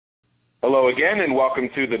Hello again, and welcome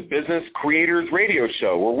to the Business Creators Radio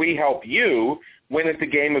Show, where we help you win at the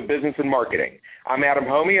game of business and marketing. I'm Adam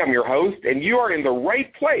Homey, I'm your host, and you are in the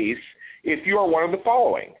right place if you are one of the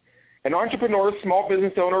following: an entrepreneur, small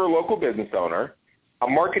business owner, or local business owner, a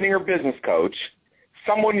marketing or business coach,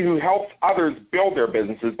 someone who helps others build their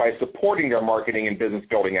businesses by supporting their marketing and business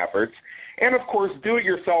building efforts, and, of course,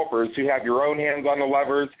 do-it-yourselfers who have your own hands on the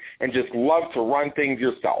levers and just love to run things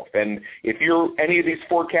yourself. And if you're any of these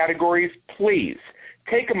four categories, please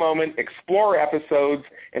take a moment, explore our episodes,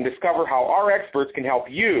 and discover how our experts can help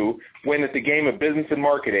you win at the game of business and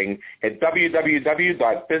marketing at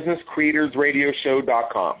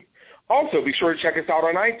www.businesscreatorsradioshow.com. Also, be sure to check us out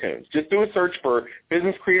on iTunes. Just do a search for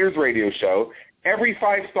Business Creators Radio Show. Every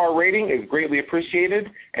 5-star rating is greatly appreciated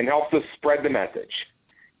and helps us spread the message.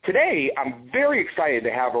 Today, I'm very excited to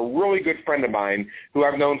have a really good friend of mine who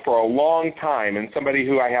I've known for a long time and somebody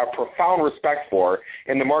who I have profound respect for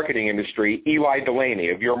in the marketing industry, Eli Delaney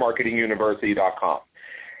of YourMarketingUniversity.com.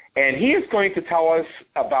 And he is going to tell us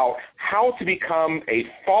about how to become a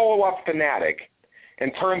follow-up fanatic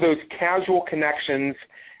and turn those casual connections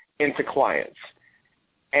into clients.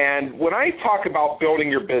 And when I talk about building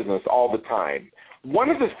your business all the time, one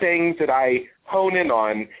of the things that I hone in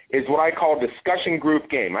on is what I call discussion group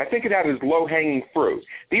game. I think of that as low-hanging fruit.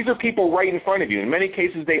 These are people right in front of you. In many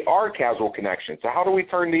cases, they are casual connections. So how do we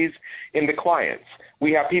turn these into clients?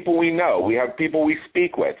 We have people we know. We have people we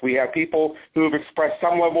speak with. We have people who have expressed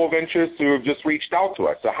some level of interest who have just reached out to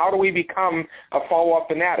us. So how do we become a follow-up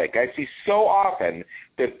fanatic? I see so often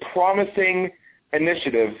that promising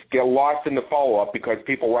initiatives get lost in the follow-up because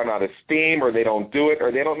people run out of steam, or they don't do it,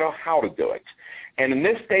 or they don't know how to do it. And in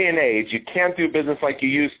this day and age, you can't do business like you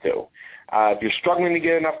used to. If you're struggling to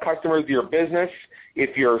get enough customers to your business,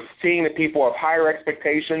 if you're seeing that people have higher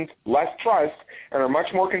expectations, less trust, and are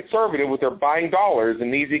much more conservative with their buying dollars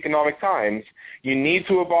in these economic times, you need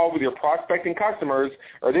to evolve with your prospecting customers,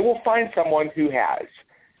 or they will find someone who has.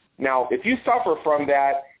 Now, if you suffer from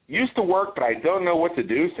that used to work but I don't know what to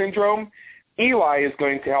do syndrome, Eli is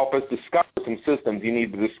going to help us discover some systems you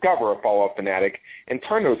need to discover a follow-up fanatic and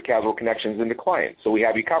turn those casual connections into clients. So we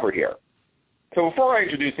have you covered here. So before I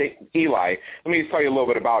introduce Eli, let me just tell you a little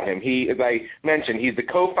bit about him. He, as I mentioned, he's the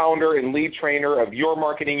co-founder and lead trainer of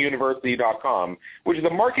YourMarketingUniversity.com, which is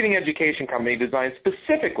a marketing education company designed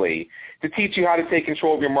specifically to teach you how to take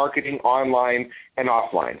control of your marketing online and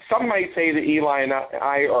offline. Some might say that Eli and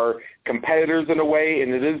I are competitors in a way,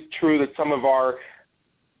 and it is true that some of our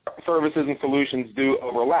services and solutions do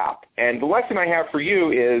overlap. And the lesson I have for you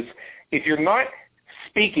is, if you're not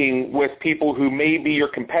speaking with people who may be your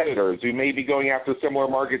competitors, who may be going after similar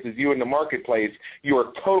markets as you in the marketplace, you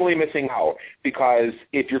are totally missing out. Because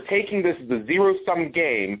if you're taking this as a zero-sum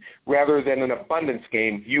game rather than an abundance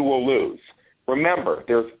game, you will lose. Remember,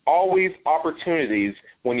 there's always opportunities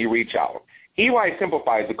when you reach out. Eli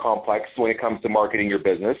simplifies the complex when it comes to marketing your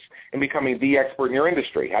business and becoming the expert in your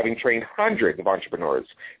industry. Having trained hundreds of entrepreneurs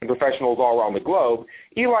and professionals all around the globe,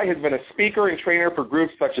 Eli has been a speaker and trainer for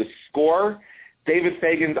groups such as SCORE, David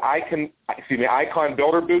Fagan's Icon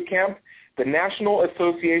Builder Bootcamp, the National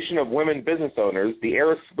Association of Women Business Owners, the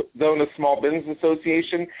Arizona Small Business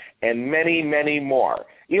Association, and many, many more.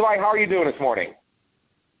 Eli, how are you doing this morning?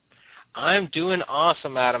 I'm doing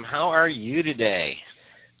awesome, Adam. How are you today?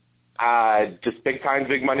 Just big time,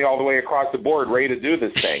 big money all the way across the board, ready to do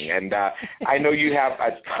this thing. And I know you have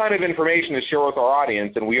a ton of information to share with our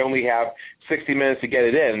audience, and we only have 60 minutes to get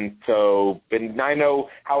it in. So, and I know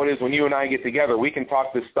how it is when you and I get together. We can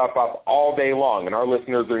talk this stuff up all day long, and our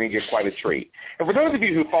listeners are going to get quite a treat. And for those of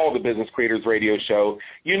you who follow the Business Creators Radio Show,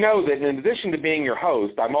 you know that in addition to being your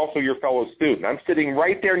host, I'm also your fellow student. I'm sitting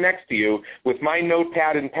right there next to you with my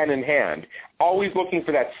notepad and pen in hand, always looking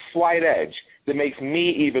for that slight edge that makes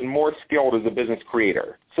me even more skilled as a business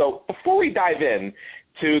creator. So before we dive in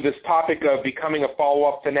to this topic of becoming a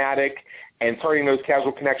follow-up fanatic and turning those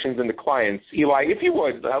casual connections into clients, Eli, if you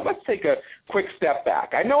would, let's take a quick step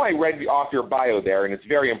back. I know I read off your bio there, and it's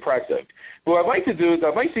very impressive. But what I'd like to do is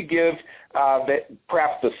I'd like to give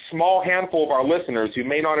perhaps a small handful of our listeners who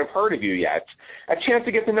may not have heard of you yet a chance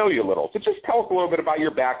to get to know you a little. So just tell us a little bit about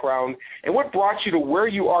your background and what brought you to where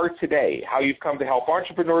you are today, how you've come to help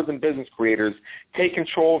entrepreneurs and business creators take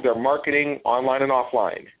control of their marketing online and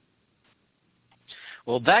offline.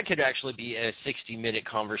 Well, that could actually be a 60-minute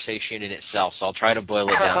conversation in itself, so I'll try to boil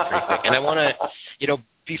it down pretty quick. And I want to,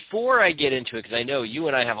 before I get into it, because I know you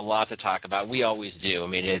and I have a lot to talk about, we always do. I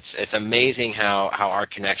mean, it's amazing how our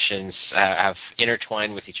connections have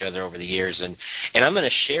intertwined with each other over the years, and I'm going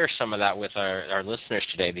to share some of that with our listeners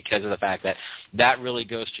today because of the fact that really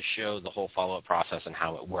goes to show the whole follow-up process and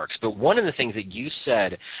how it works. But one of the things that you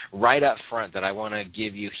said right up front that I want to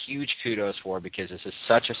give you huge kudos for, because this is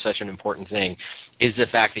such an important thing, is the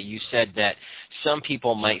fact that you said that some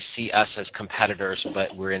people might see us as competitors,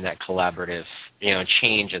 but we're in that collaborative,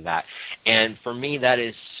 change of that. And for me, that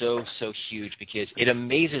is so huge, because it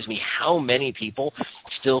amazes me how many people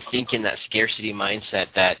still think in that scarcity mindset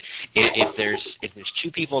that if there's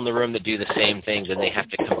two people in the room that do the same thing, then they have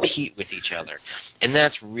to compete with each other. And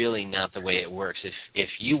that's really not the way it works. If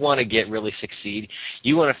you want to really succeed,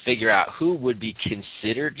 you want to figure out who would be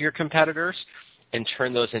considered your competitors and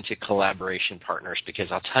turn those into collaboration partners, because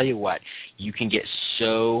I'll tell you what, you can get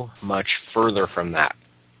so much further from that.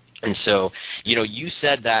 And so, you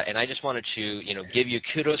said that, and I just wanted to, give you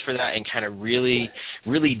kudos for that and kind of really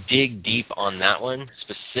dig deep on that one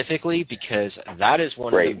specifically, because that is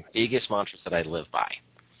one of the biggest mantras that I live by.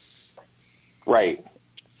 Right.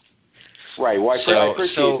 Well, I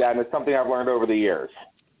appreciate that, and it's something I've learned over the years.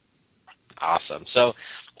 Awesome.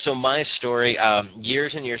 So my story,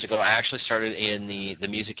 years and years ago, I actually started in the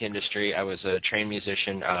music industry. I was a trained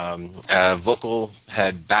musician, vocal,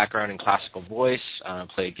 had background in classical voice,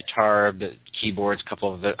 played guitar, keyboards, a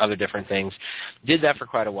couple of other different things. Did that for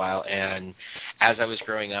quite a while, and as I was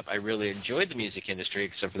growing up, I really enjoyed the music industry,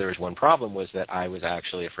 except for there was one problem, was that I was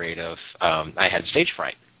actually afraid of, I had stage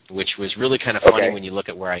fright, which was really kind of funny when you look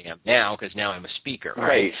at where I am now, because now I'm a speaker,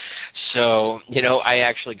 right? So, I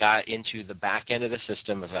actually got into the back end of the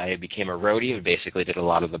system. I became a roadie. I basically did a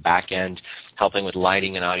lot of the back end, helping with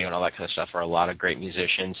lighting and audio and all that kind of stuff for a lot of great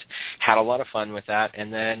musicians. Had a lot of fun with that.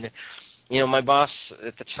 And then, my boss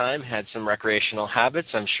at the time had some recreational habits.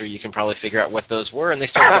 I'm sure you can probably figure out what those were, and they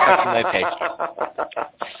started affecting my paycheck.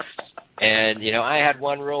 And, I had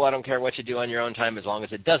one rule: I don't care what you do on your own time as long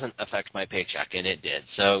as it doesn't affect my paycheck, and it did.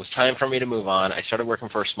 So it was time for me to move on. I started working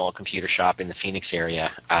for a small computer shop in the Phoenix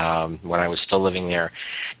area when I was still living there.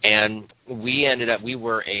 And we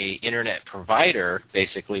were a internet provider,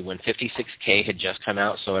 basically, when 56K had just come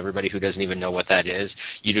out. So everybody who doesn't even know what that is,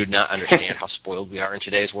 you do not understand how spoiled we are in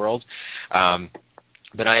today's world.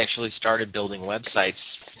 But I actually started building websites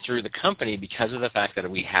through the company because of the fact that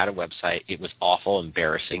we had a website. It was awful,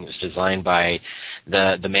 embarrassing. It was designed by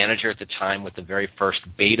the manager at the time with the very first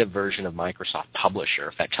beta version of Microsoft Publisher,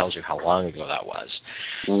 if that tells you how long ago that was.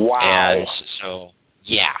 Wow. And so,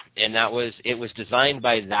 yeah, and it was designed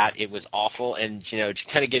by that. It was awful, and, to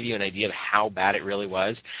kind of give you an idea of how bad it really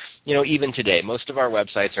was, even today, most of our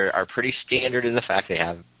websites are pretty standard in the fact they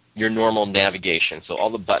have your normal navigation. So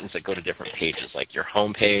all the buttons that go to different pages, like your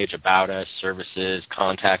home page, about us, services,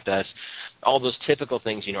 contact us, all those typical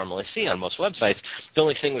things you normally see on most websites. The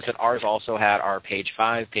only thing was that ours also had our page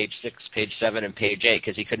 5, page 6, page 7, and page 8,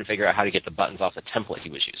 because he couldn't figure out how to get the buttons off the template he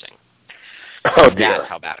was using. Oh, dear. That's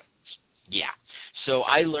how bad it was. Yeah. So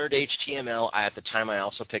I learned HTML. At the time, I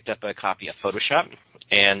also picked up a copy of Photoshop,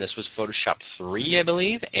 and this was Photoshop 3, I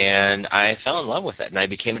believe, and I fell in love with it, and I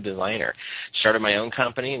became a designer. Started my own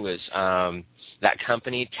company. Was that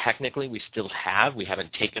company, technically, we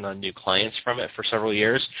haven't taken on new clients from it for several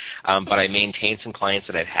years, but I maintained some clients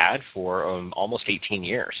that I've had for almost 18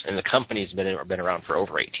 years, and the company's been around for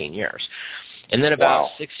over 18 years. And then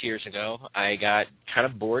about 6 years ago, I got kind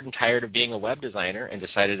of bored and tired of being a web designer and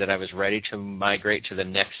decided that I was ready to migrate to the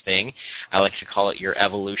next thing. I like to call it your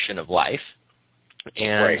evolution of life.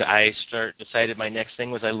 And I decided my next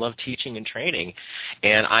thing was I love teaching and training.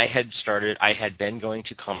 And I had been going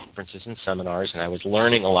to conferences and seminars, and I was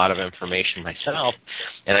learning a lot of information myself.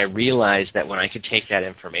 And I realized that when I could take that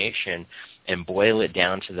information and boil it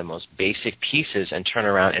down to the most basic pieces and turn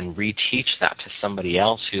around and reteach that to somebody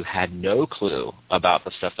else who had no clue about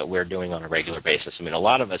the stuff that we're doing on a regular basis. I mean, a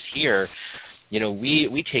lot of us here,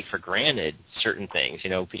 we take for granted certain things.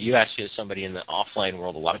 You ask somebody in the offline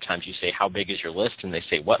world, a lot of times you say, how big is your list? And they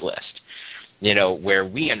say, what list? Where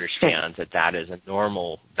we understand that is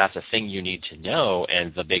that's a thing you need to know,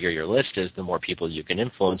 and the bigger your list is, the more people you can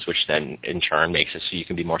influence, which then in turn makes it so you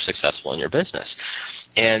can be more successful in your business.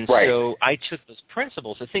 And so I took those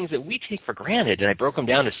principles, the things that we take for granted, and I broke them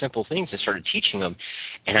down to simple things and started teaching them,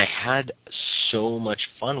 and I had so much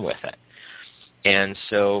fun with it. And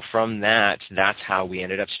so from that's how we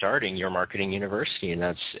ended up starting Your Marketing University,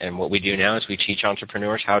 and what we do now is we teach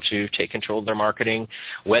entrepreneurs how to take control of their marketing,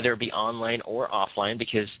 whether it be online or offline,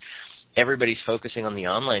 because everybody's focusing on the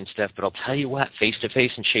online stuff, but I'll tell you what,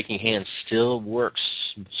 face-to-face and shaking hands still works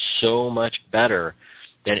so much better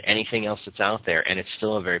than anything else that's out there, and it's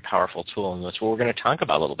still a very powerful tool, and that's what we're going to talk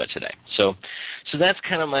about a little bit today. So that's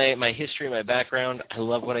kind of my history, my background. I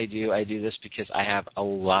love what I do. I do this because I have a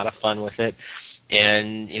lot of fun with it,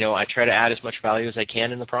 and, I try to add as much value as I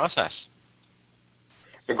can in the process.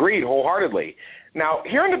 Agreed, wholeheartedly. Now,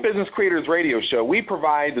 here on the Business Creators Radio Show, we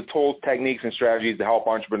provide the tools, techniques, and strategies to help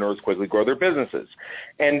entrepreneurs quickly grow their businesses.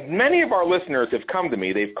 And many of our listeners have come to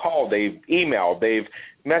me. They've called, they've emailed, they've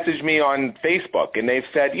messaged me on Facebook, and they've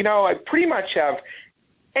said, I pretty much have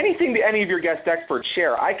anything that any of your guest experts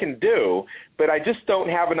share I can do, but I just don't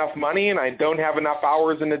have enough money and I don't have enough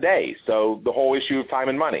hours in the day. So the whole issue of time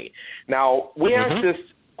and money. Now, we ask this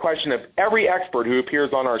question of every expert who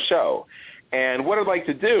appears on our show. And what I'd like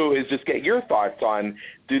to do is just get your thoughts on,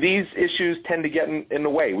 do these issues tend to get in the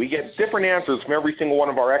way? We get different answers from every single one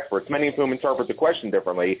of our experts, many of whom interpret the question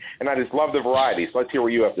differently, and I just love the variety. So let's hear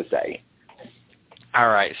what you have to say. All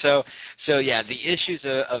right. So yeah, the issues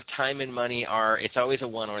of time and money it's always a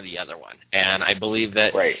one or the other one. And I believe that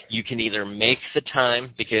you can either make the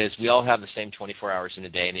time, because we all have the same 24 hours in a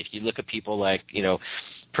day. And if you look at people like,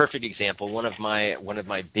 perfect example, one of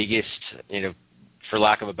my biggest, for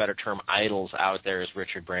lack of a better term, idols out there is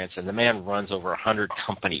Richard Branson. The man runs over 100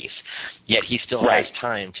 companies, yet he still has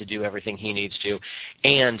time to do everything he needs to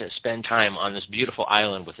and spend time on this beautiful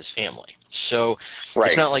island with his family. So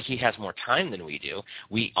it's not like he has more time than we do.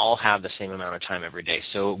 We all have the same amount of time every day.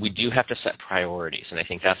 So we do have to set priorities, and I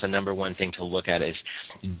think that's the number one thing to look at is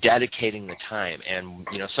dedicating the time. And,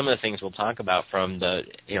 some of the things we'll talk about from the,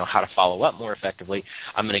 how to follow up more effectively,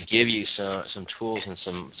 I'm going to give you some tools and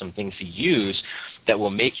some things to use that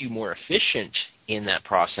will make you more efficient in that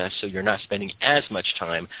process, so you're not spending as much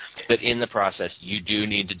time, but in the process you do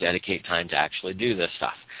need to dedicate time to actually do this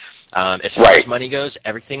stuff. As far as money goes,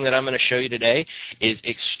 everything that I'm going to show you today is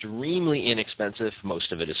extremely inexpensive.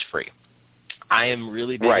 Most of it is free. I am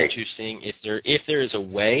really big into seeing if there is a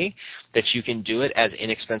way that you can do it as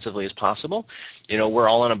inexpensively as possible. We're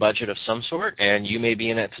all on a budget of some sort, and you may be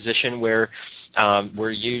in a position where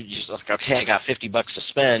you just like, okay, I got $50 to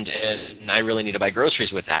spend, and I really need to buy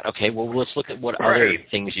groceries with that. Okay, well, let's look at what other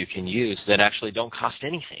things you can use that actually don't cost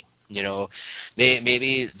anything.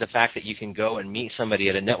 Maybe the fact that you can go and meet somebody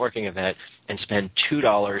at a networking event and spend $2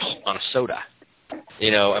 on a soda.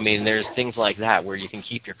 There's things like that where you can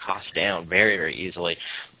keep your costs down very, very easily.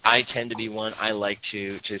 I tend to be one, I like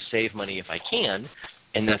to save money if I can,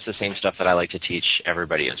 and that's the same stuff that I like to teach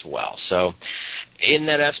everybody as well. So in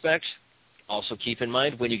that aspect, also keep in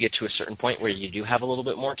mind when you get to a certain point where you do have a little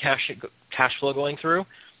bit more cash flow going through,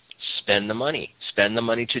 spend the money. Spend the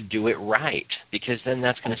money to do it right, because then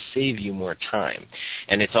that's going to save you more time.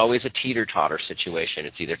 And it's always a teeter-totter situation.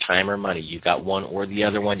 It's either time or money. You've got one or the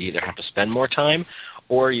other one. You either have to spend more time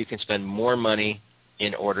or you can spend more money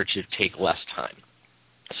in order to take less time.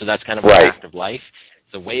 So that's kind of a fact of life,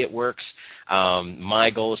 the way it works. My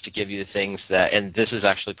goal is to give you the things that, and this is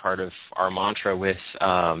actually part of our mantra with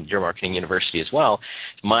Your Marketing University as well.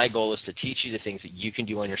 My goal is to teach you the things that you can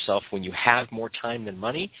do on yourself when you have more time than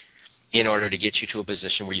money, in order to get you to a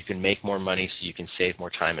position where you can make more money so you can save more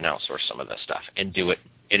time and outsource some of this stuff and do it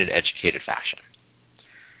in an educated fashion.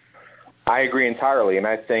 I agree entirely, and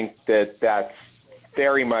I think that that's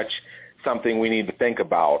very much something we need to think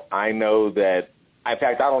about. I know that, in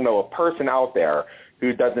fact, I don't know a person out there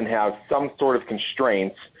who doesn't have some sort of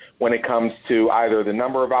constraints when it comes to either the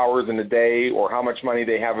number of hours in a day or how much money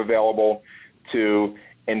they have available to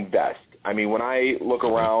invest. When I look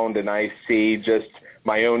around and I see just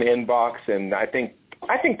my own inbox, and I think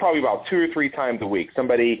probably about 2 or 3 times a week,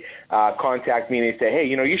 somebody contacts me and they say, hey,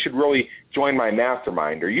 you should really join my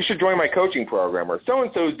mastermind, or you should join my coaching program, or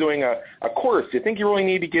so-and-so is doing a course. Do you think you really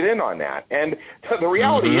need to get in on that? And the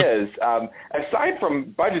reality is, aside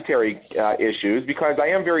from budgetary issues, because I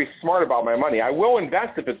am very smart about my money, I will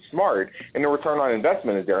invest if it's smart and the return on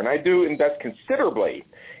investment is there, and I do invest considerably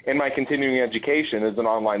in my continuing education as an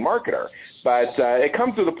online marketer. But it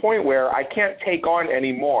comes to the point where I can't take on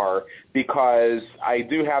any more because I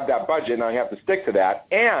do have that budget and I have to stick to that.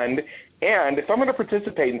 And if I'm going to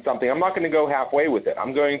participate in something, I'm not going to go halfway with it.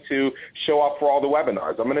 I'm going to show up for all the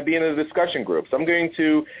webinars. I'm going to be in the discussion groups. I'm going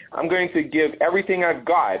to give everything I've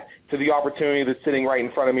got to the opportunity that's sitting right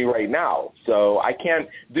in front of me right now. So I can't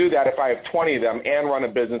do that if I have 20 of them and run a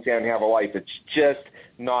business and have a life. It's just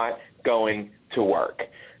not going to work.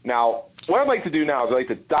 Now, what I'd like to do now is I'd like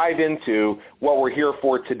to dive into what we're here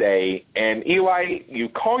for today. And Eli, you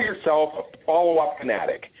call yourself a follow-up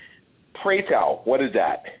fanatic. Pray tell, what is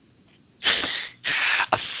that?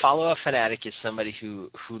 A follow-up fanatic is somebody who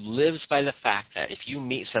lives by the fact that if you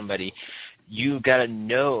meet somebody, you got to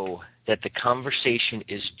know that the conversation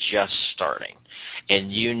is just starting.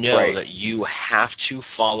 and you know that you have to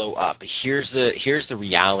follow up. Here's the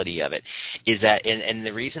reality of it, is that, and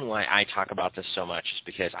the reason why I talk about this so much is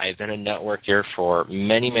because I've been a networker for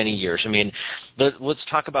many, many years. I mean, let's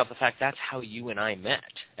talk about the fact that's how you and I met.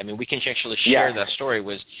 I mean, we can actually share that story.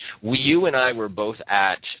 You and I were both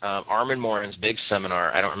at Armin Morin's big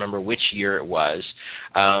seminar. I don't remember which year it was,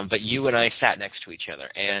 but you and I sat next to each other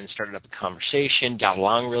and started up a conversation, got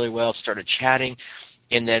along really well, started chatting,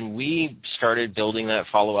 and then we started building that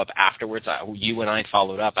follow-up afterwards. You and I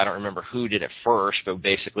followed up. I don't remember who did it first, but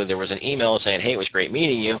basically there was an email saying, hey, it was great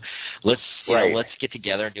meeting you. Let's get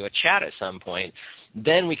together and do a chat at some point.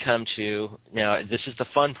 Then we come to, now this is the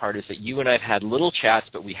fun part, is that you and I have had little chats,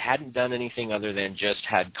 but we hadn't done anything other than just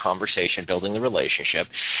had conversation, building the relationship.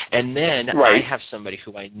 And then I have somebody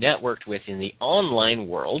who I networked with in the online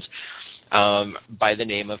world by the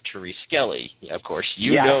name of Therese Skelly. Of course,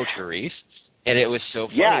 you know Therese. And it was so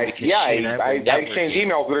funny because she and I exchanged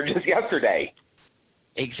emails with her just yesterday.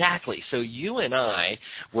 Exactly. So you and I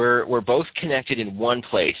were both connected in one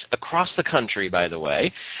place, across the country, by the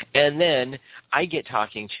way, and then I get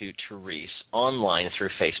talking to Therese online through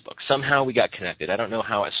Facebook. Somehow we got connected. I don't know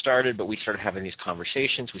how it started, but we started having these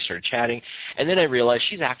conversations. We started chatting, and then I realized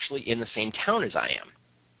she's actually in the same town as I am.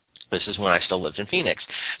 This is when I still lived in Phoenix.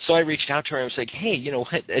 So I reached out to her and was like, hey, you know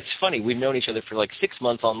what? It's funny. We've known each other for like 6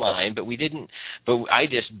 months online, but I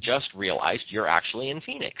just realized you're actually in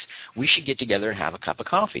Phoenix. We should get together and have a cup of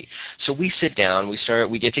coffee. So we sit down,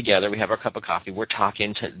 we get together, we have our cup of coffee, we're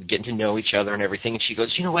talking, getting to know each other and everything. And she goes,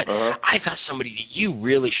 you know what? I've got somebody that you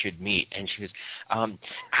really should meet. And she goes,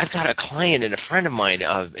 I've got a client and a friend of mine.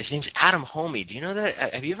 His name's Adam Homey. Do you know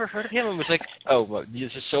that? Have you ever heard of him? And I was like, oh, well, this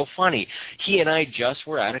is so funny. He and I just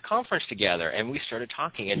were at a conference together, and we started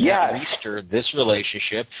talking, and we stirred this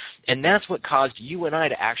relationship, and that's what caused you and I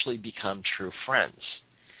to actually become true friends.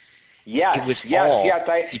 Yes.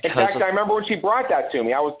 In fact, I remember when she brought that to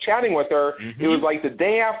me. I was chatting with her. It was like the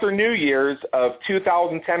day after New Year's of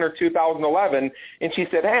 2010 or 2011, and she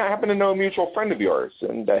said, hey, I happen to know a mutual friend of yours.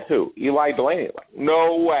 And who? Eli Delaney. Like,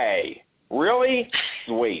 no way. Really?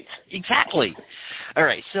 Sweet. Exactly. All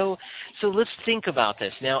right, so let's think about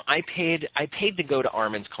this. Now, I paid to go to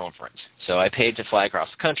Armin's conference. So I paid to fly across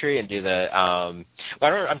the country and do the I'm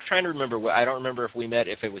trying to remember. I don't remember if we met,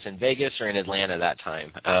 if it was in Vegas or in Atlanta that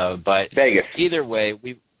time. But Vegas. Either way,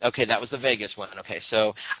 that was the Vegas one. Okay,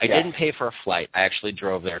 so I didn't pay for a flight. I actually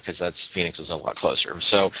drove there because Phoenix was a lot closer.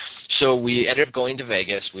 So we ended up going to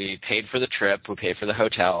Vegas. We paid for the trip. We paid for the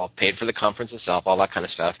hotel, paid for the conference itself, all that kind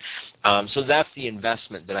of stuff. So that's the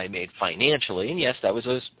investment that I made financially. And yes, that was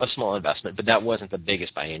a small investment, but that wasn't the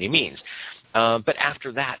biggest by any means. But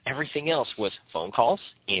after that, everything else was phone calls,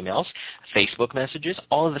 emails, Facebook messages,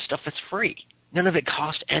 all of the stuff that's free. None of it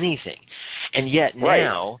cost anything. And yet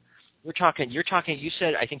now you're talking, you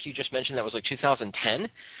said, I think you just mentioned that was like 2010.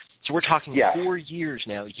 So we're talking 4 years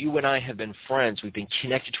now. You and I have been friends. We've been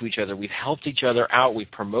connected to each other. We've helped each other out.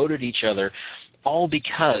 We've promoted each other, all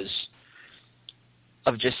because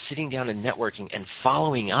of just sitting down and networking and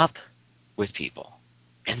following up with people.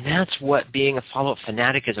 And that's what being a follow-up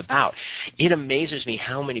fanatic is about. It amazes me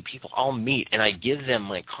how many people I'll meet, and I give them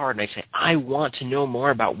my card, and I say, I want to know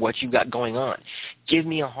more about what you've got going on. Give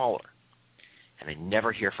me a holler. And I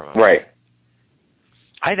never hear from them. Right.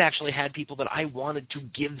 I've actually had people that I wanted to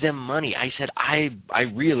give them money. I said, I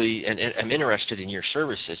really am interested in your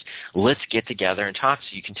services. Let's get together and talk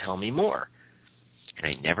so you can tell me more. And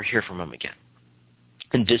I never hear from them again.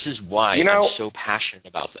 And this is why I'm so passionate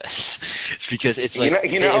about this. It's because it's like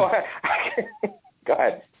go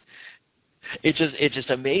ahead. It just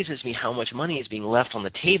amazes me how much money is being left on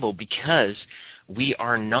the table because we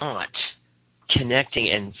are not connecting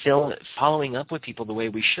and following up with people the way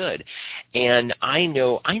we should. And I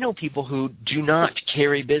know people who do not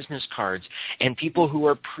carry business cards, and people who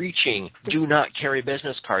are preaching do not carry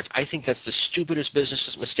business cards. I think that's the stupidest business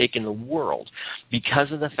mistake in the world,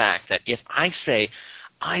 because of the fact that if I say,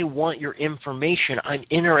 I want your information, I'm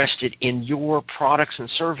interested in your products and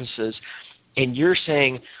services, and you're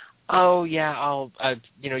saying, oh, yeah,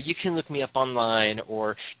 you can look me up online,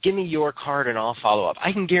 or give me your card and I'll follow up.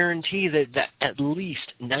 I can guarantee that at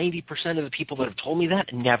least 90% of the people that have told me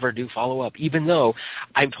that never do follow up, even though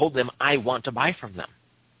I've told them I want to buy from them.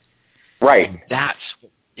 Right.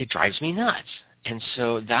 It drives me nuts. And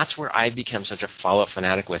so that's where I become such a follow-up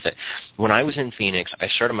fanatic with it. When I was in Phoenix, I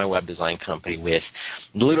started my web design company with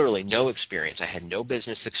literally no experience. I had no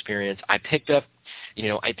business experience. I picked up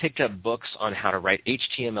books on how to write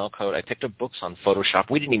HTML code. I picked up books on Photoshop.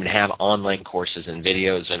 We didn't even have online courses and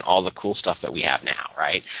videos and all the cool stuff that we have now,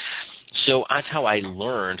 right? So that's how I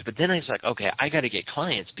learned. But then I was like, okay, I got to get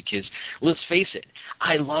clients because, let's face it,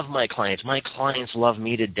 I love my clients. My clients love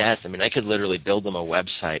me to death. I mean, I could literally build them a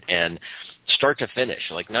website and start to finish,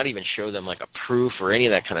 like not even show them like a proof or any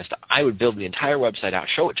of that kind of stuff. I would build the entire website out,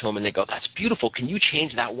 show it to them, and they go, that's beautiful. Can you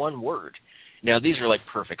change that one word? Now, these are like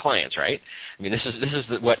perfect clients, right? I mean, this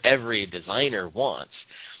is what every designer wants.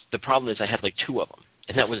 The problem is I had like 2 of them,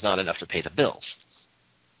 and that was not enough to pay the bills.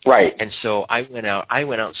 Right. And so I went out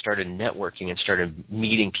and started networking and started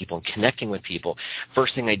meeting people and connecting with people.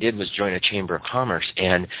 First thing I did was join a chamber of commerce.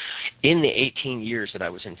 And in the 18 years that I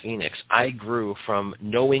was in Phoenix, I grew from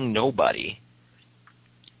knowing nobody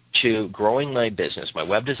to growing my business, my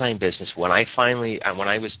web design business. When I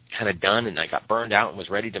was kind of done and I got burned out and was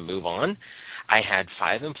ready to move on, I had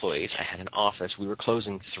 5 employees. I had an office. We were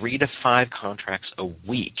closing 3 to 5 contracts a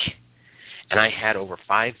week. And I had over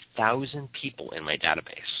 5,000 people in my database.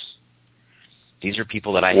 These are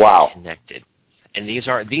people that I had connected. And these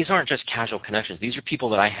aren't just casual connections. These are people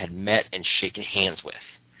that I had met and shaken hands with.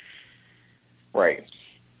 Right.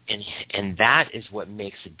 And that is what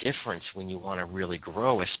makes a difference when you want to really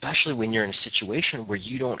grow, especially when you're in a situation where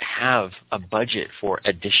you don't have a budget for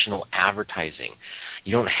additional advertising.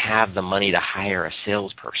 You don't have the money to hire a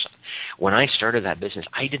salesperson. When I started that business,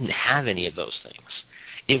 I didn't have any of those things.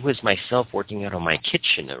 It was myself working out of my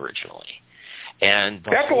kitchen originally. And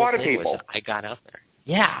that's a lot of people. I got out there.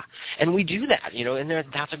 Yeah, and we do that, and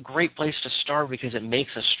that's a great place to start because it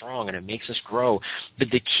makes us strong and it makes us grow. But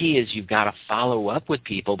the key is you've got to follow up with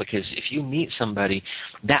people, because if you meet somebody,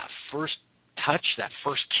 that first touch, that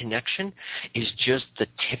first connection is just the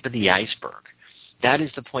tip of the iceberg. That is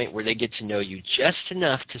the point where they get to know you just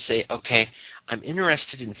enough to say, okay, I'm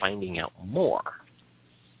interested in finding out more.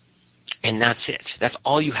 And that's it. That's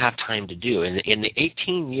all you have time to do. In the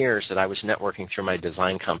 18 years that I was networking through my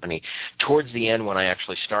design company, towards the end when I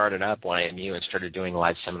actually started up YMU and started doing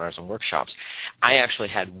live seminars and workshops, I actually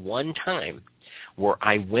had one time where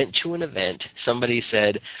I went to an event. Somebody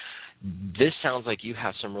said, this sounds like you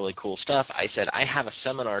have some really cool stuff. I said, I have a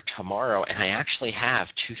seminar tomorrow, and I actually have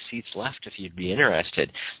 2 seats left if you'd be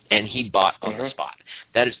interested. And he bought on the spot.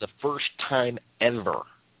 That is the first time ever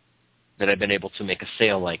that I've been able to make a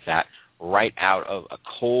sale like that, right out of a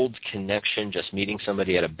cold connection, just meeting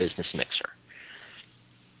somebody at a business mixer.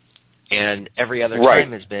 And every other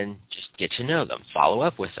time has been just get to know them, follow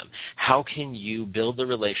up with them. How can you build the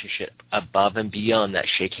relationship above and beyond that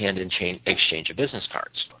shake hand and exchange of business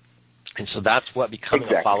cards? And so that's what becoming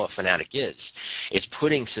a follow-up fanatic is. It's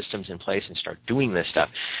putting systems in place and start doing this stuff.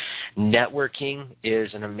 Networking is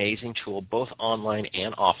an amazing tool, both online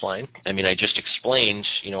and offline. I mean, I just explained,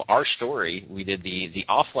 our story. We did the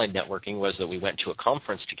offline networking was that we went to a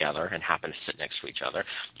conference together and happened to sit next to each other.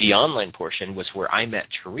 The online portion was where I met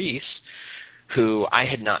Therese, who I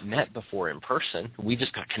had not met before in person. We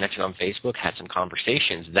just got connected on Facebook, had some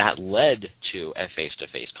conversations. That led to a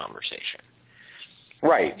face-to-face conversation.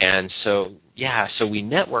 Right. And so we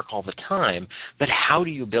network all the time, but how do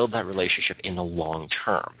you build that relationship in the long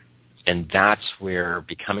term? And that's where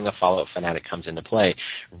becoming a follow-up fanatic comes into play,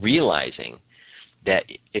 realizing that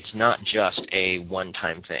it's not just a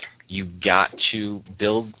one-time thing. You've got to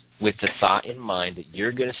build with the thought in mind that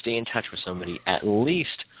you're going to stay in touch with somebody at least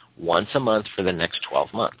once a month for the next 12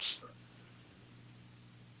 months.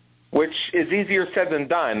 Which is easier said than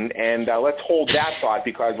done, and let's hold that thought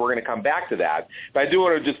because we're going to come back to that. But I do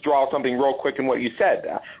want to just draw something real quick in what you said.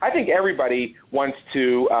 I think everybody wants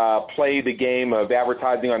to play the game of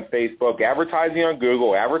advertising on Facebook, advertising on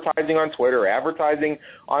Google, advertising on Twitter, advertising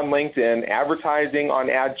on LinkedIn, advertising on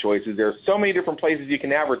ad choices. There are so many different places you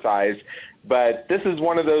can advertise, but this is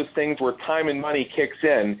one of those things where time and money kicks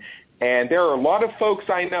in, and there are a lot of folks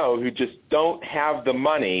I know who just don't have the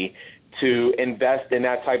money to invest in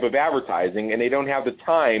that type of advertising, and they don't have the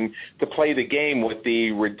time to play the game with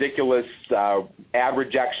the ridiculous ad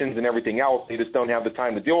rejections and everything else. They just don't have the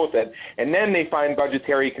time to deal with it. And then they find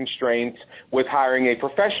budgetary constraints with hiring a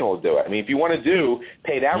professional to do it. I mean, if you want to do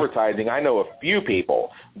paid advertising, I know a few people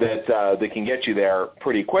that can get you there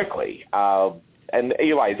pretty quickly. And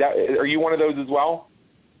Eli, are you one of those as well?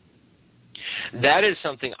 That is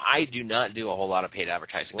something I do not do a whole lot of paid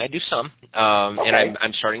advertising. I do some, and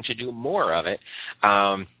I'm starting to do more of it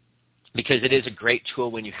because it is a great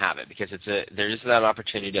tool when you have it. Because there is that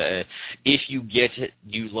opportunity to, if you get it,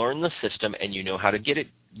 you learn the system and you know how to get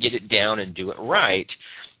it down and do it right.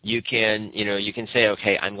 You can say,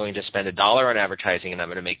 okay, I'm going to spend $1 on advertising and I'm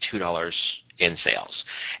going to make $2 in sales.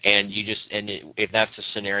 And if that's the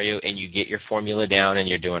scenario and you get your formula down and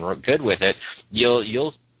you're doing good with it,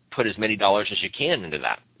 you'll put as many dollars as you can into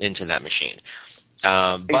that machine.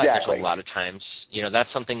 But exactly. a lot of times, that's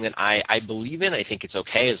something that I believe in. I think it's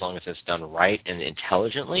okay as long as it's done right and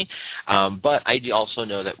intelligently. But I do also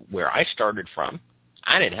know that where I started from,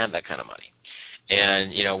 I didn't have that kind of money.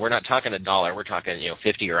 And, we're not talking $1, we're talking,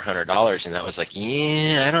 $50 or $100. And that was like,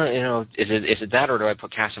 I don't, is it that, or do I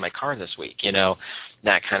put cash in my car this week?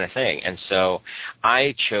 That kind of thing. And so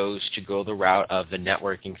I chose to go the route of the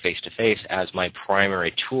networking face-to-face as my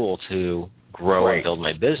primary tool to grow and build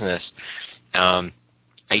my business.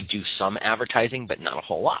 I do some advertising, but not a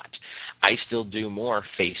whole lot. I still do more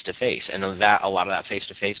face-to-face, and a lot of that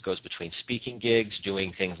face-to-face goes between speaking gigs,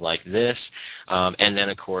 doing things like this, and then,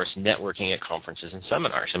 of course, networking at conferences and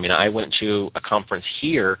seminars. I mean, I went to a conference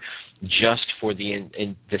here just for the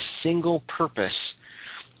single purpose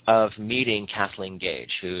of meeting Kathleen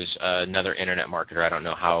Gage, who's another internet marketer. I don't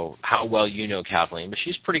know how well you know Kathleen, but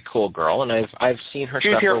she's a pretty cool girl, and I've seen her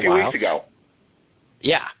stuff for a while. She was here a few weeks ago.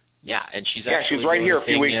 Yeah, and she's she was right here a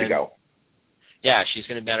few weeks ago. Yeah, she's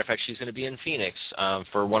going to. Matter of fact, she's going to be in Phoenix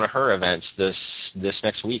for one of her events this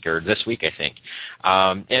next week, or this week, I think.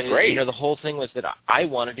 And Great. The whole thing was that I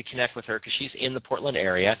wanted to connect with her because she's in the Portland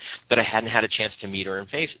area, but I hadn't had a chance to meet her in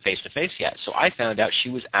face to face yet. So I found out she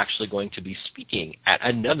was actually going to be speaking at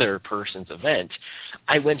another person's event.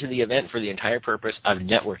 I went to the event for the entire purpose of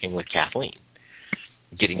networking with Kathleen,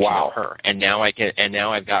 getting to know her, and now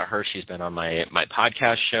I've got her. She's been on my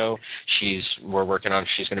podcast show. She's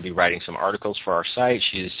going to be writing some articles for our site.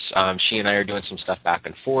 She and I are doing some stuff back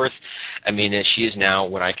and forth. I mean, she is now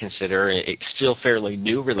what I consider a still fairly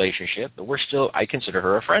new relationship, but I consider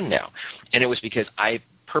her a friend now, and it was because I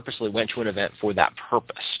purposely went to an event for that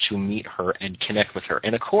purpose, to meet her and connect with her,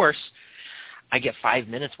 and of course, I get 5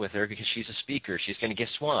 minutes with her because she's a speaker. She's going to get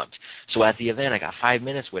swamped. So at the event, I got 5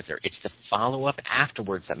 minutes with her. It's the follow-up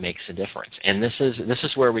afterwards that makes a difference. And this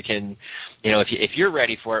is where we can, if you're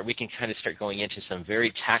ready for it, we can kind of start going into some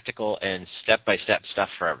very tactical and step-by-step stuff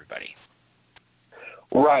for everybody.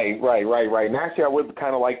 Right. And actually, I would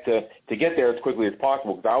kind of like to get there as quickly as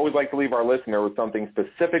possible, because I always like to leave our listener with something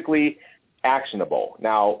specifically actionable.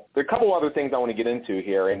 Now, there are a couple other things I want to get into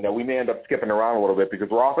here, and we may end up skipping around a little bit because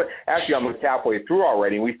we're actually almost halfway through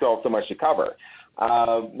already, and we still have so much to cover.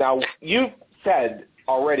 Now, you've said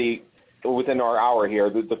already within our hour here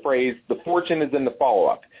the phrase, the fortune is in the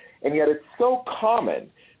follow-up, and yet it's so common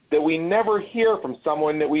that we never hear from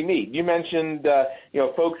someone that we meet. You mentioned,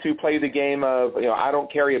 folks who play the game of, I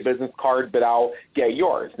don't carry a business card, but I'll get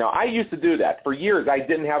yours. Now, I used to do that. For years, I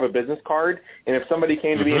didn't have a business card, and if somebody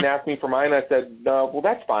came to me and asked me for mine, I said, well,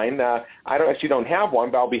 that's fine. I actually don't have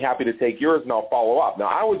one, but I'll be happy to take yours, and I'll follow up. Now,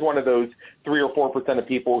 I was one of those 3 or 4% of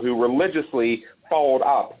people who religiously followed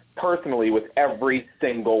up personally with every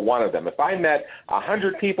single one of them. If I met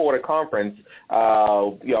 100 people at a conference,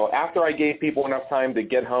 after I gave people enough time to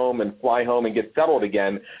get home and fly home and get settled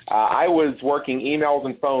again, I was working emails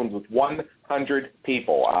and phones with 100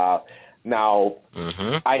 people. Now,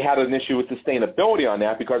 I had an issue with sustainability on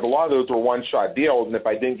that because a lot of those were one-shot deals, and if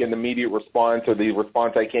I didn't get an immediate response, or the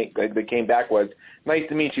response that came back was, nice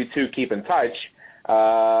to meet you too, keep in touch,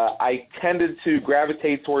 I tended to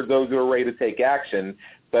gravitate towards those who were ready to take action,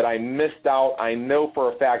 but I missed out, I know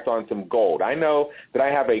for a fact, on some gold. I know that I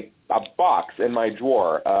have a box in my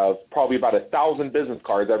drawer of probably about 1,000 business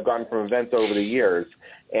cards I've gotten from events over the years,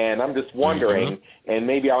 and I'm just wondering, and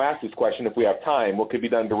maybe I'll ask this question if we have time, what could be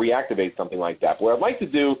done to reactivate something like that. But what I'd like to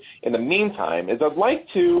do in the meantime is I'd like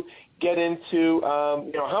to get into,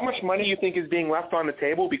 how much money you think is being left on the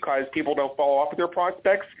table because people don't follow up with their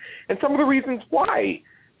prospects, and some of the reasons why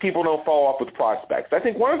people don't follow up with prospects. I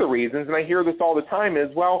think one of the reasons, and I hear this all the time, is,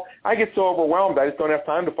 well, I get so overwhelmed, I just don't have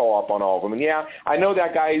time to follow up on all of them. And yeah, I know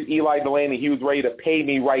that guy, Eli Delaney, he was ready to pay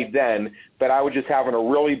me right then, but I was just having a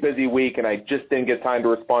really busy week, and I just didn't get time to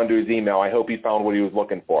respond to his email. I hope he found what he was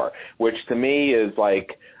looking for, which to me is like,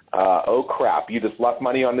 oh, crap, you just left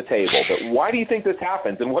money on the table. But why do you think this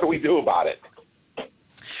happens, and what do we do about it?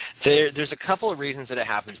 There's a couple of reasons that it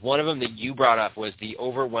happens. One of them that you brought up was the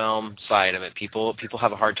overwhelm side of it. People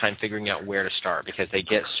have a hard time figuring out where to start because they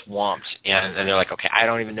get swamped, and they're like, okay, I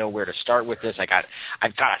don't even know where to start with this. I've got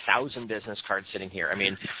 1,000 business cards sitting here. I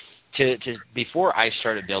mean, before I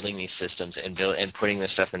started building these systems and putting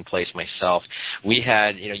this stuff in place myself, we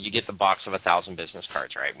had, you get the box of 1,000 business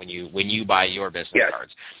cards, right? When you buy your business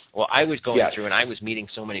cards. Well, I was going through, and I was meeting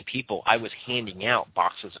so many people, I was handing out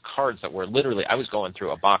boxes of cards that were literally, I was going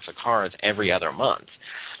through a box of cards every other month.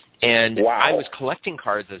 And I was collecting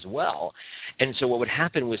cards as well. And so what would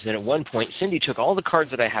happen was that at one point, Cindy took all the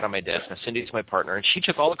cards that I had on my desk. Now, Cindy's my partner, and she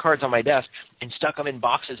took all the cards on my desk and stuck them in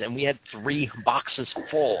boxes, and we had 3 boxes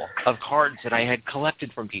full of cards that I had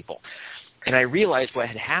collected from people. And I realized what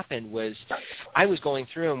had happened was I was going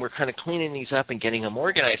through and we're kind of cleaning these up and getting them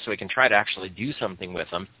organized so we can try to actually do something with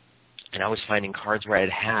them. And I was finding cards where I'd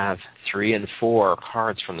have 3 and 4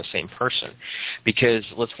 cards from the same person. Because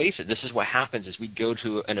let's face it, this is what happens is we go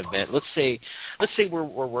to an event. Let's say we're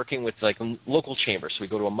working with like local chambers. So we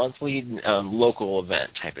go to a monthly local event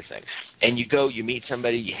type of thing. And you go, you meet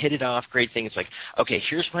somebody, you hit it off, great thing. It's like, okay,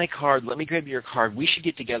 here's my card. Let me grab your card. We should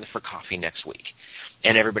get together for coffee next week.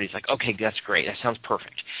 And everybody's like, okay, that's great. That sounds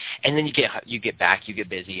perfect. And then you get back, you get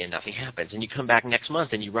busy, and nothing happens. And you come back next month,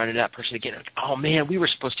 and you run into that person again. Like, oh man, we were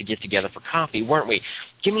supposed to get together for coffee, weren't we?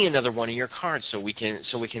 Give me another one of your cards so we can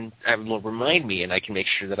remind me, and I can make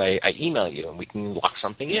sure that I email you, and we can lock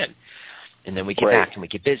something in. And then we get back and we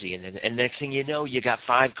get busy, and next thing you know, you got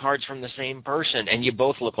 5 cards from the same person, and you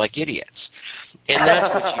both look like idiots. And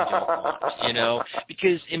that's what you don't want,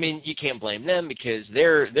 because I mean you can't blame them because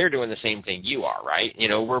they're doing the same thing you are, right?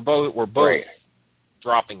 We're both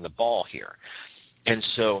dropping the ball here, and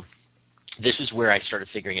so this is where I started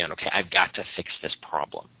figuring out, okay, I've got to fix this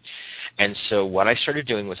problem. And so what I started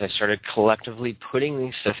doing was I started collectively putting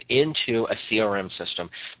these stuff into a CRM system.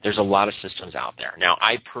 There's a lot of systems out there. Now,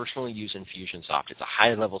 I personally use Infusionsoft. It's a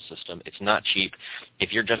high-level system. It's not cheap. If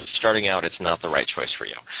you're just starting out, it's not the right choice for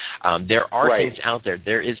you. There are things out there.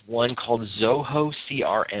 There is one called Zoho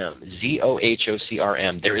CRM, Zoho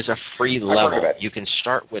CRM. There is a free level. You can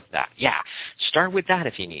start with that. Yeah, start with that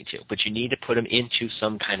if you need to, but you need to put them into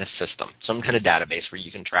some kind of system, some kind of database where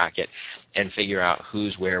you can track it and figure out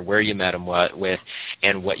who's where you met them with,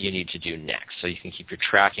 and what you need to do next. So you can keep your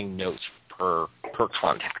tracking notes per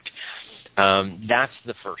contact. That's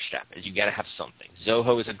the first step, is you got to have something.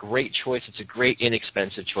 Zoho is a great choice. It's a great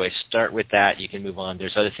inexpensive choice. Start with that. You can move on.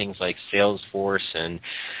 There's other things like Salesforce and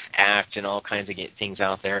Act and all kinds of things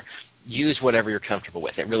out there. Use whatever you're comfortable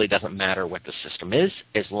with. It really doesn't matter what the system is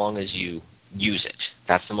as long as you use it.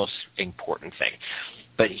 That's the most important thing.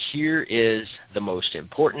 But here is the most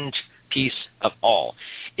important piece of all,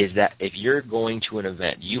 is that if you're going to an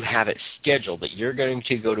event, you have it scheduled that you're going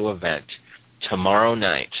to go to an event tomorrow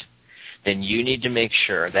night, then you need to make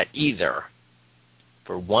sure that either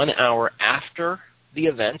for 1 hour after the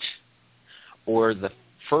event or the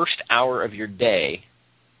first hour of your day,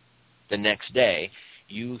 the next day,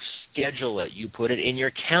 you schedule it, you put it in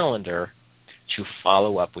your calendar to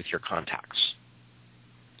follow up with your contacts.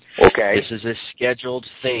 Okay. This is a scheduled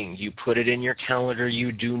thing. You put it in your calendar.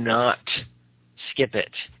 You do not skip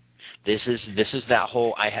it. This is that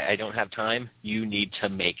whole I don't have time. You need to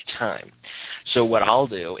make time. So what I'll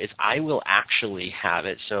do is I will actually have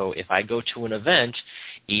it. So if I go to an event,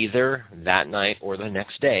 either that night or the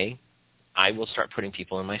next day, I will start putting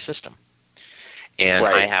people in my system. And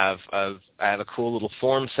I have a cool little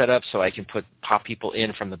form set up so I can pop people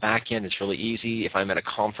in from the back end. It's really easy. If I'm at a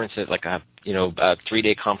conference, at like a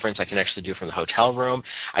 3-day conference, I can actually do it from the hotel room.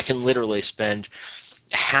 I can literally spend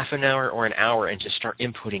half an hour or an hour and just start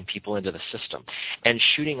inputting people into the system and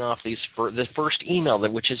shooting off the first email,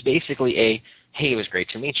 which is basically hey, it was great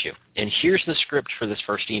to meet you. And here's the script for this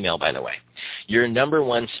first email, by the way. Your number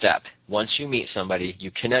one step, once you meet somebody,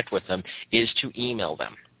 you connect with them, is to email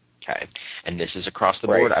them. Okay, and this is across the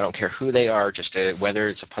board. I don't care who they are, just whether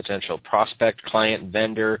it's a potential prospect, client,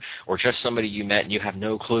 vendor, or just somebody you met and you have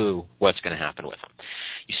no clue what's going to happen with them.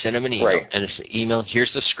 You send them an email, and it's an email.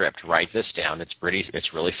 Here's the script. Write this down. It's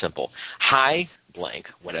really simple. Hi, blank,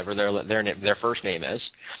 whatever their first name is.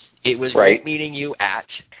 It was great meeting you at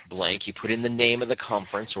blank. You put in the name of the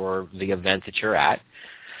conference or the event that you're at.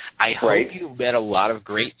 I hope you met a lot of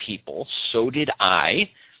great people. So did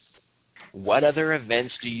I. What other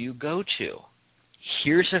events do you go to?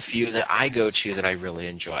 Here's a few that I go to that I really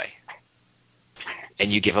enjoy.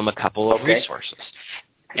 And you give them a couple of resources.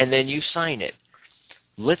 And then you sign it.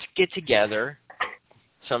 Let's get together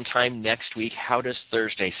sometime next week. How does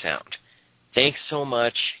Thursday sound? Thanks so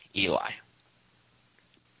much, Eli.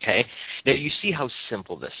 Okay? Now, you see how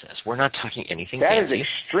simple this is. We're not talking anything fancy. That is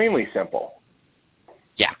extremely simple.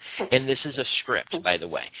 Yeah, and this is a script, by the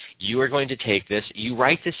way. You are going to take this, you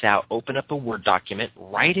write this out, open up a Word document,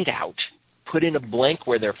 write it out, put in a blank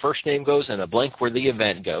where their first name goes and a blank where the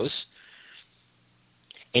event goes,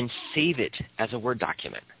 and save it as a Word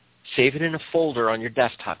document. Save it in a folder on your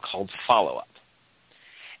desktop called Follow-Up.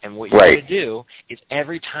 And what you're going to do is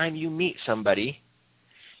every time you meet somebody,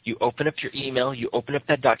 you open up your email, you open up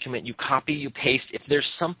that document, you copy, you paste. If there's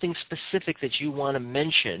something specific that you want to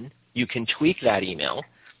mention, you can tweak that email,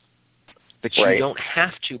 but you don't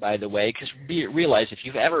have to, by the way, because realize if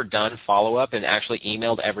you've ever done follow-up and actually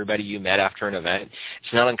emailed everybody you met after an event,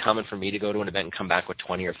 it's not uncommon for me to go to an event and come back with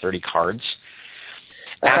 20 or 30 cards.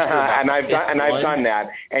 and I've done that.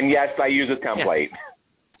 And yes, I use a template. Yeah.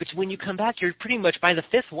 But when you come back, you're pretty much by the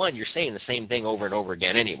fifth one, you're saying the same thing over and over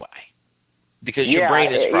again anyway, because your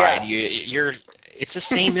brain is fried. Yeah. It's the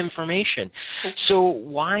same information. So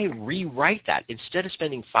why rewrite that? Instead of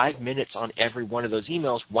spending 5 minutes on every one of those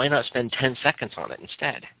emails, why not spend 10 seconds on it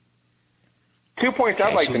instead? 2 points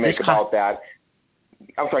I'd like to make about that.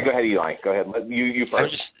 I'm sorry. Go ahead, Eli. Go ahead. You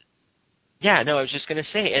first. I was just going to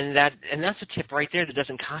say, and that's a tip right there that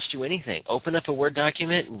doesn't cost you anything. Open up a Word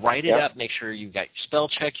document, write it up, make sure you've got your spell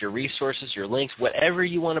check, your resources, your links, whatever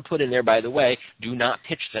you want to put in there. By the way, do not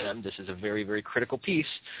pitch them. This is a very, very critical piece.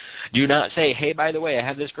 Do not say, hey, by the way, I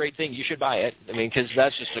have this great thing. You should buy it. I mean, because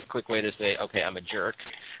that's just a quick way to say, okay, I'm a jerk.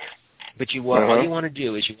 But all you want to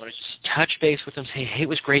do is you want to just touch base with them, say, hey, it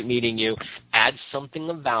was great meeting you, add something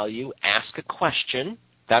of value, ask a question.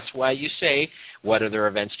 That's why you say, what other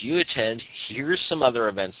events do you attend? Here's some other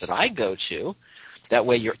events that I go to. That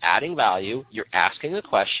way you're adding value, you're asking a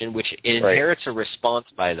question, which inherits a response,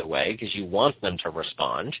 by the way, because you want them to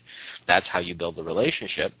respond. That's how you build the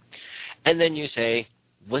relationship. And then you say,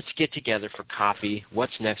 let's get together for coffee.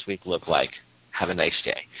 What's next week look like? Have a nice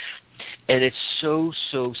day. And it's so,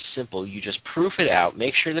 so simple. You just proof it out,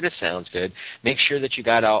 make sure that it sounds good, make sure that you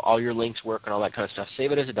got all your links work and all that kind of stuff,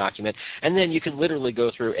 save it as a document, and then you can literally go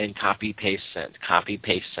through and copy, paste, send, copy,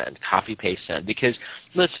 paste, send, copy, paste, send, because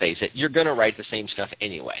let's face it, you're going to write the same stuff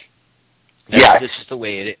anyway. This is the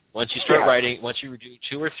way it is. Once you start writing, once you do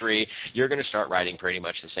 2 or 3, you're going to start writing pretty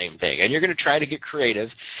much the same thing. And you're going to try to get creative,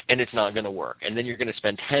 and it's not going to work. And then you're going to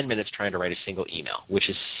spend 10 minutes trying to write a single email, which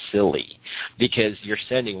is silly because you're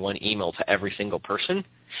sending one email to every single person.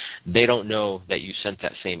 They don't know that you sent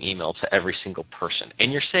that same email to every single person.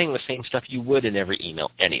 And you're saying the same stuff you would in every email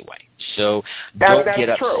anyway. So don't get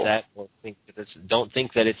upset or don't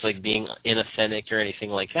think that it's like being inauthentic or anything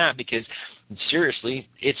like that, because seriously,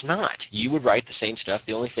 it's not. You would write the same stuff.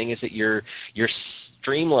 The only thing is that you're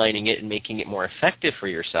streamlining it and making it more effective for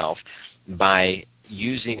yourself by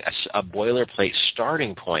using a boilerplate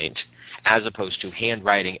starting point as opposed to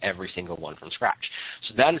handwriting every single one from scratch.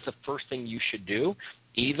 So that is the first thing you should do,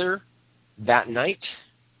 either that night,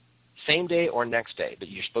 same day, or next day. But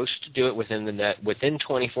you're supposed to do it within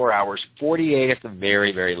 24 hours, 48 at the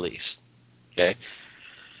very, very least. Okay?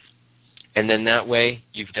 And then that way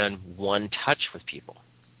you've done one touch with people.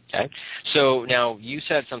 Okay? So now you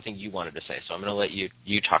said something you wanted to say, so I'm going to let you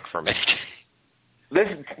talk for a minute.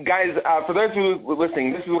 Guys, for those who are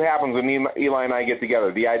listening, this is what happens when Eli and I get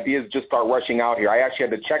together. The ideas just start rushing out here. I actually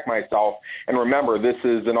had to check myself and remember this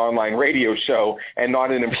is an online radio show and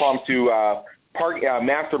not an impromptu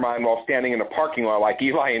mastermind while standing in a parking lot like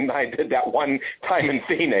Eli and I did that one time in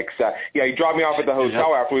Phoenix. He dropped me off at the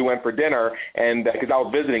hotel after we went for dinner, and because I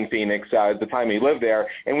was visiting Phoenix at the time he lived there,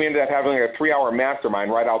 and we ended up having like a 3-hour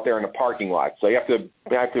mastermind right out there in the parking lot. So I have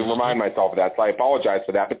to remind myself of that. So I apologize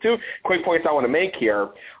for that. But 2 quick points I want to make here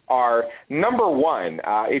are, number one,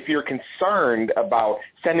 if you're concerned about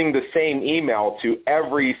sending the same email to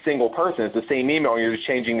every single person, it's the same email and you're just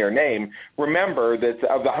changing their name, remember that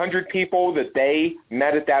of the 100 people that they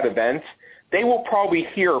met at that event, they will probably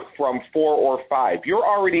hear from 4 or 5. You're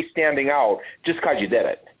already standing out just because you did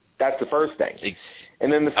it. That's the first thing.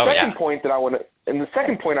 And then the second point that I want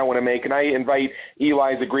to make, and I invite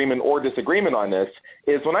Eli's agreement or disagreement on this,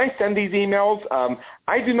 is when I send these emails,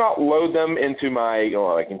 I do not load them into my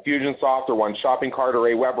like Infusionsoft or One Shopping Cart or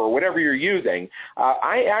Aweber or whatever you're using.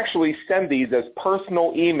 I actually send these as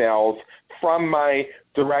personal emails from my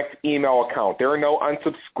direct email account. There are no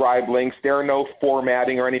unsubscribe links. There are no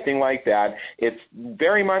formatting or anything like that. It's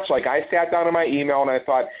very much like I sat down in my email and I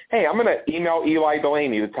thought, hey, I'm going to email Eli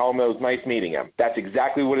Delaney to tell him it was nice meeting him. That's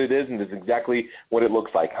exactly what it is, and that's exactly what it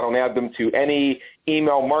looks like. I don't add them to any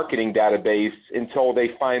email marketing database until they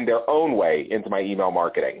find their own way into my email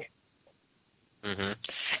marketing. Mm-hmm.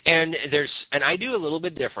 And I do a little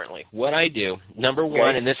bit differently. What I do, number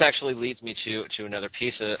one, and this actually leads me to another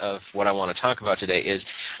piece of what I want to talk about today, is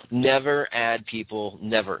never add people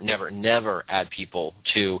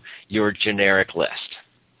to your generic list.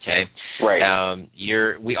 Okay? Right.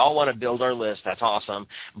 We all want to build our list. That's awesome.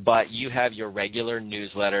 But you have your regular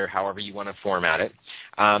newsletter, however you want to format it.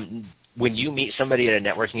 When you meet somebody at a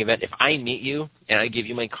networking event, if I meet you and I give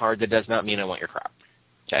you my card, that does not mean I want your crap.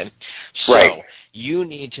 Okay? So you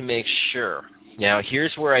need to make sure. Now,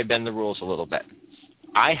 here's where I bend the rules a little bit.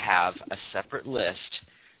 I have a separate list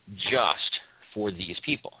just for these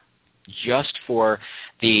people, just for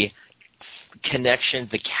the connections,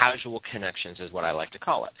 the casual connections is what I like to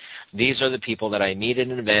call it. These are the people that I meet at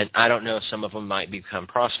an event. I don't know, some of them might become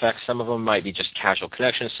prospects, some of them might be just casual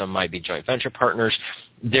connections, some might be joint venture partners.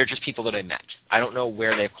 They're just people that I met. I don't know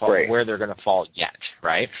where where they're going to fall yet,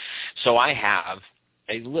 right? So I have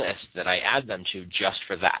a list that I add them to just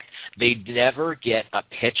for that. They never get a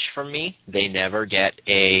pitch from me. They never get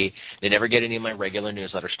any of my regular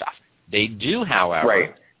newsletter stuff. They do,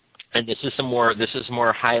 however, and this is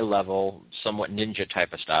more high level, somewhat ninja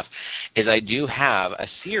type of stuff, is I do have a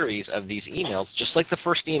series of these emails, just like the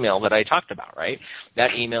first email that I talked about, right?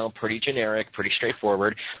 That email, pretty generic, pretty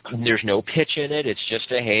straightforward. There's no pitch in it. It's just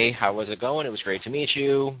a, hey, how was it going? It was great to meet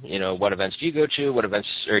you. You know, what events do you go to? What events,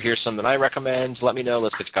 or here's some that I recommend. Let me know.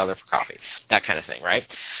 Let's get together for coffee. That kind of thing, right?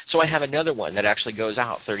 So I have another one that actually goes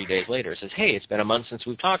out 30 days later. It says, hey, it's been a month since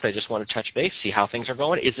we've talked. I just want to touch base, see how things are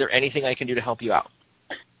going. Is there anything I can do to help you out?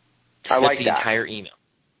 I like the entire email.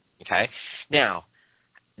 Okay? Now,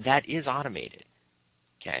 that is automated.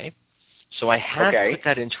 Okay? So I have put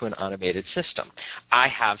that into an automated system. I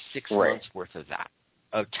have 6 months worth of that,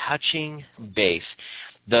 of touching base.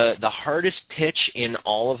 The hardest pitch in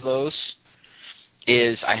all of those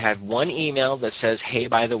is I have one email that says, hey,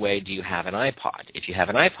 by the way, do you have an iPod? If you have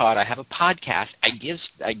an iPod, I have a podcast. I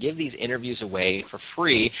give these interviews away for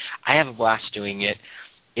free. I have a blast doing it.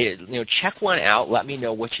 Check one out. Let me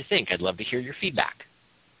know what you think. I'd love to hear your feedback.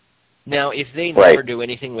 Now, if they never do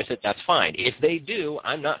anything with it, that's fine. If they do,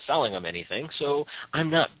 I'm not selling them anything, so I'm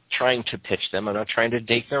not trying to pitch them. I'm not trying to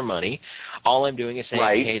take their money. All I'm doing is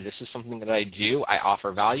saying, hey, this is something that I do. I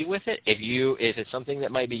offer value with it. If it's something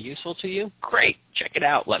that might be useful to you, great. Check it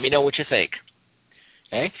out. Let me know what you think.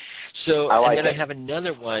 Okay? So, and then I have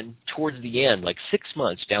another one towards the end, like 6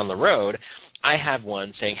 months down the road. I have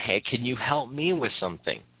one saying, hey, can you help me with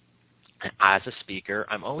something? As a speaker,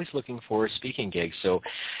 I'm always looking for speaking gigs. So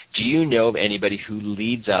do you know of anybody who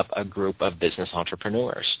leads up a group of business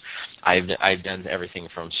entrepreneurs? I've done everything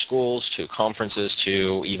from schools to conferences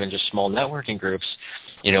to even just small networking groups.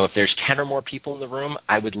 You know, if there's 10 or more people in the room,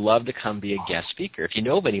 I would love to come be a guest speaker. If you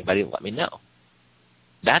know of anybody, let me know.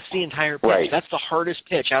 That's the entire pitch. That's the hardest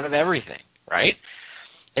pitch out of everything, right?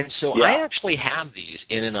 And so I actually have these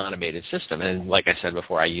in an automated system. And like I said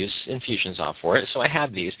before, I use Infusionsoft for it. So I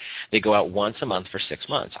have these. They go out once a month for 6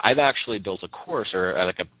 months. I've actually built a course or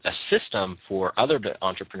like a system for other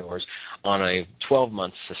entrepreneurs on a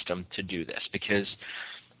 12-month system to do this. Because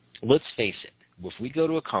let's face it, if we go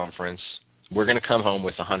to a conference, we're going to come home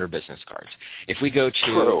with 100 business cards. If we go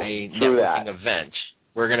to a networking event,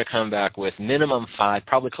 we're going to come back with minimum 5,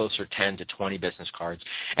 probably closer 10 to 20 business cards.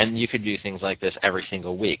 And you could do things like this every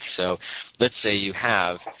single week. So let's say you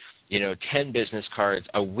have, 10 business cards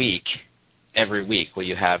a week, every week. Well,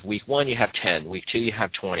 you have week 1, you have 10. Week 2, you have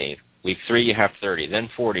 20. Week 3, you have 30, then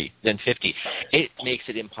 40, then 50. It makes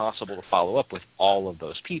it impossible to follow up with all of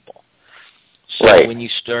those people. So when you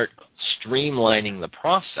start streamlining the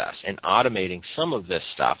process and automating some of this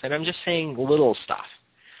stuff, and I'm just saying little stuff,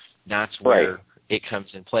 that's where it comes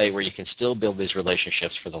in play, where you can still build these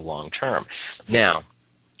relationships for the long term. Now,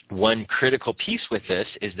 one critical piece with this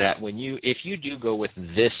is that if you do go with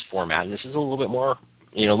this format, and this is a little bit more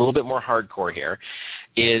hardcore here,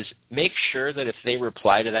 is make sure that if they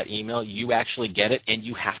reply to that email, you actually get it and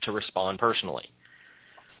you have to respond personally.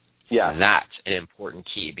 Yeah, that's an important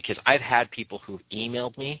key, because I've had people who've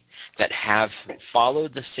emailed me that have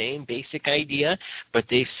followed the same basic idea, but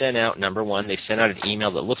they sent out, number one, they sent out an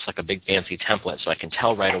email that looks like a big fancy template, so I can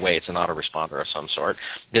tell right away it's an autoresponder of some sort.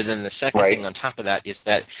 And then the second thing on top of that is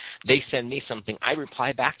that they send me something. I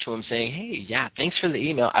reply back to them saying, hey, yeah, thanks for the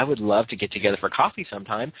email. I would love to get together for coffee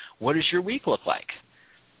sometime. What does your week look like?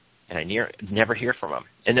 And I never hear from them.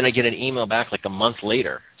 And then I get an email back like a month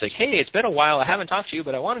later. It's like, hey, it's been a while. I haven't talked to you,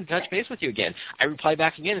 but I wanted to touch base with you again. I reply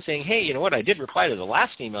back again saying, hey, you know what? I did reply to the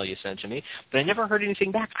last email you sent to me, but I never heard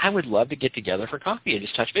anything back. I would love to get together for coffee and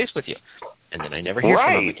just touch base with you. And then I never hear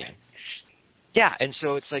from them again. Yeah, and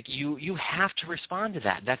so it's like you have to respond to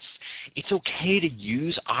that. It's okay to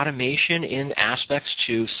use automation in aspects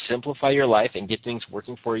to simplify your life and get things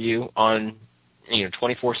working for you on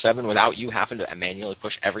 24/7 without you having to manually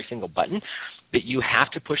push every single button, but you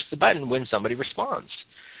have to push the button when somebody responds.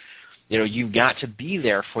 You've got to be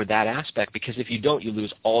there for that aspect, because if you don't, you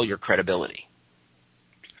lose all your credibility.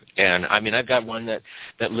 And, I mean, I've got one that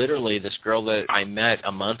literally, this girl that I met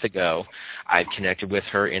a month ago, I've connected with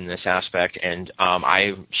her in this aspect, and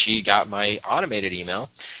she got my automated email,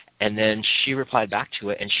 and then she replied back to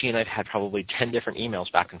it, and she and I have had probably 10 different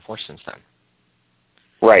emails back and forth since then.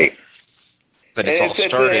 Right. But it's all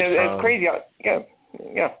started from... It's crazy how,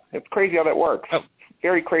 it's crazy how that works.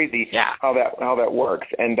 very crazy how that works.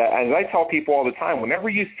 And as I tell people all the time, whenever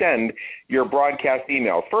you send your broadcast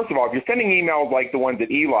emails, first of all, if you're sending emails like the ones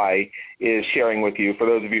that Eli is sharing with you, for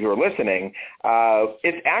those of you who are listening,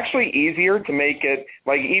 it's actually easier to make it,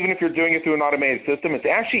 like even if you're doing it through an automated system, it's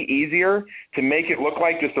actually easier to make it look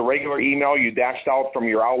like just a regular email you dashed out from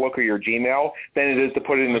your Outlook or your Gmail than it is to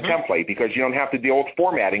put it in the template, because you don't have to deal with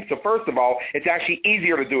formatting. So first of all, it's actually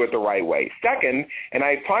easier to do it the right way. Second, and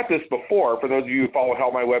I've taught this before for those of you who follow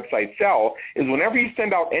Help My Website Sell, is whenever you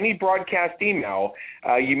send out any broadcast email,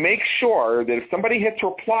 you make sure that if somebody hits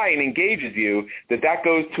reply and engages you, that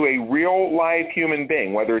goes to a real live human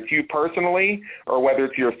being, whether it's you personally or whether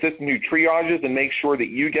it's your assistant who triages and makes sure that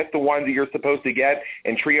you get the ones that you're supposed to get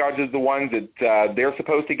and triages the ones that they're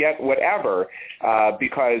supposed to get, whatever.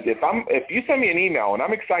 Because if you send me an email and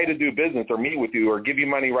I'm excited to do business or meet with you or give you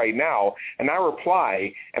money right now, and I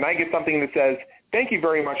reply and I get something that says, "Thank you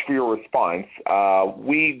very much for your response.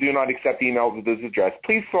 We do not accept emails at this address.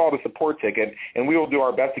 Please fill out a support ticket, and we will do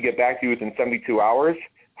our best to get back to you within 72 hours.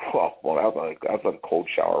 Well, that's a cold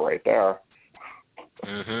shower right there.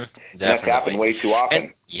 That's happened way too often.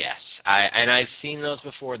 And, yes, I've seen those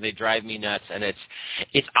before. They drive me nuts, and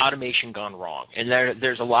it's automation gone wrong. And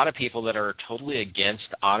there's a lot of people that are totally against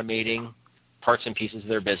automating parts and pieces of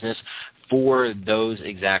their business for those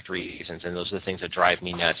exact reasons, and those are the things that drive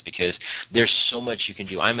me nuts, because there's so much you can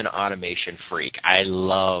do. I'm an automation freak. I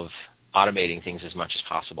love automating things as much as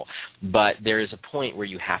possible, but there is a point where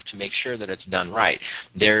you have to make sure that it's done right.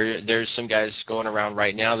 There's some guys going around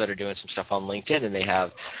right now that are doing some stuff on LinkedIn, and they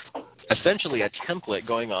have essentially a template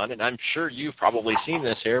going on, and I'm sure you've probably seen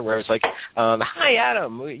this here, where it's like, "Hi,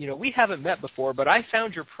 Adam. We haven't met before, but I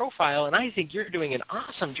found your profile, and I think you're doing an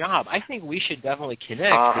awesome job. I think we should definitely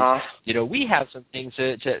connect. 'Cause, we have some things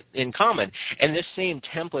in common." And this same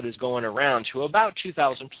template is going around to about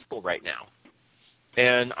 2,000 people right now,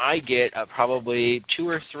 and I get probably 2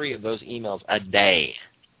 or 3 of those emails a day.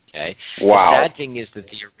 Okay. Wow. The sad thing is that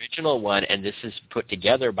the original one, and this is put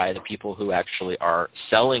together by the people who actually are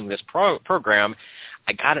selling this program,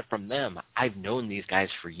 I got it from them. I've known these guys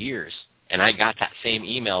for years, and I got that same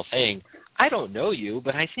email saying, "I don't know you,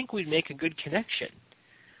 but I think we'd make a good connection."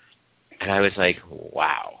 And I was like,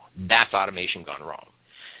 wow, that's automation gone wrong.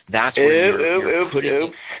 That's where you're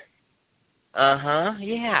putting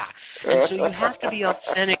yeah. And so you have to be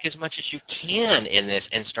authentic as much as you can in this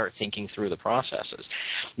and start thinking through the processes.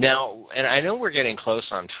 Now, and I know we're getting close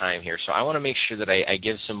on time here, so I want to make sure that I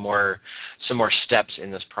give some more steps in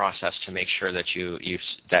this process to make sure that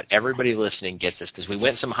that everybody listening gets this, because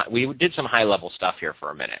we did some high level stuff here for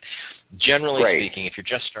a minute. Generally speaking, if you're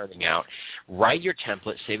just starting out, write your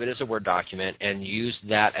template, save it as a Word document, and use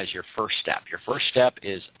that as your first step. Your first step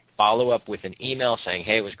is follow up with an email saying,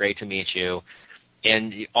 "Hey, it was great to meet you."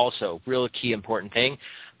 And also, real key important thing,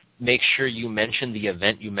 make sure you mention the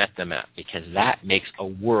event you met them at, because that makes a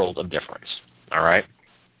world of difference. All right?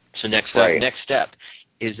 So next step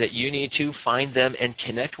is that you need to find them and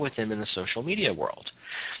connect with them in the social media world.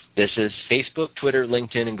 This is Facebook, Twitter,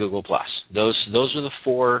 LinkedIn, and Google+. Those are the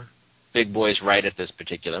 4 big boys right at this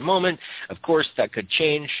particular moment. Of course, that could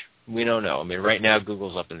change. We don't know. I mean, right now,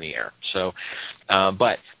 Google's up in the air. So,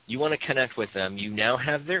 but you want to connect with them. You now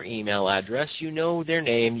have their email address. You know their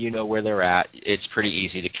name. You know where they're at. It's pretty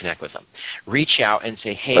easy to connect with them. Reach out and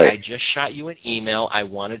say, "Hey, I just shot you an email. I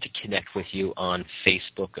wanted to connect with you on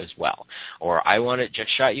Facebook as well." Or, "I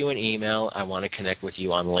just shot you an email. I want to connect with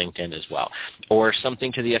you on LinkedIn as well." Or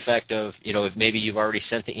something to the effect of, if maybe you've already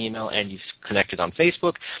sent the email and you've connected on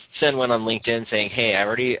Facebook, send one on LinkedIn saying, "Hey,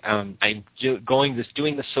 I'm doing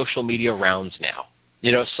the social media rounds now."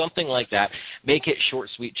 Something like that. Make it short,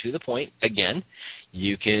 sweet, to the point. Again,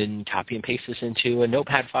 you can copy and paste this into a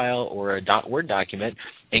notepad file or a Word document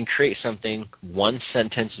and create something, one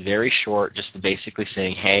sentence, very short, just basically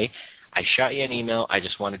saying, "Hey, I shot you an email. I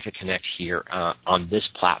just wanted to connect here on this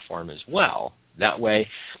platform as well." That way,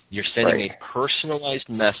 you're sending a personalized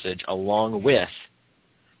message along with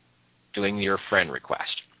doing your friend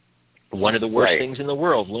request. One of the worst things in the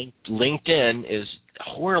world, LinkedIn is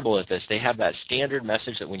horrible at this. They have that standard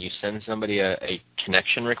message that when you send somebody a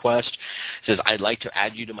connection request, it says, "I'd like to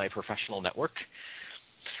add you to my professional network."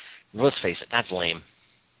 Let's face it, that's lame.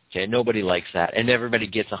 Okay, nobody likes that, and everybody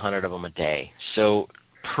gets 100 of them a day. So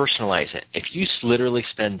personalize it. If you literally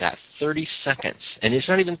spend that 30 seconds, and it's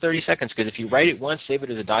not even 30 seconds, because if you write it once, save it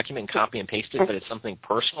as a document, and copy and paste it, but it's something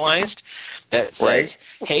personalized that says,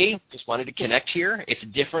 "Hey, just wanted to connect here." It's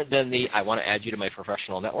different than "I want to add you to my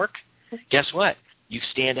professional network." Guess what? You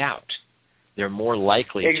stand out. They're more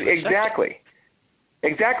likely to accept it.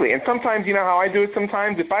 Exactly. And sometimes, you know how I do it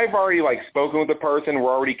sometimes? If I've already, like, spoken with a person, we're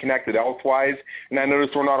already connected elsewise, and I notice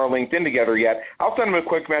we're not on LinkedIn together yet, I'll send them a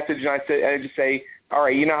quick message, and I just say, all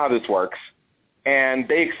right, you know how this works. And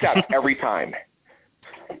they accept every time.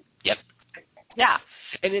 Yep. Yeah.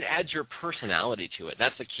 And it adds your personality to it.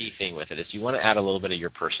 That's the key thing with it, is you want to add a little bit of your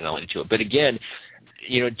personality to it. But again,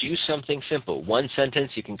 you know, do something simple. One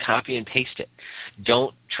sentence, you can copy and paste it.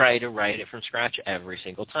 Don't try to write it from scratch every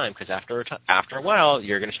single time, because after a while,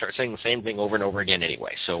 you're going to start saying the same thing over and over again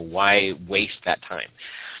anyway. So why waste that time?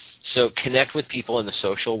 So connect with people in the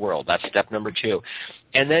social world. That's step number 2.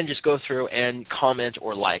 And then just go through and comment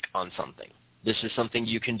or like on something. This is something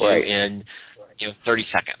you can do in 30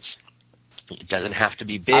 seconds. It doesn't have to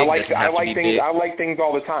be big. I like things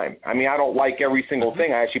all the time. I mean, I don't like every single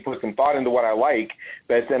thing. I actually put some thought into what I like.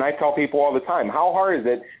 But then I tell people all the time, how hard is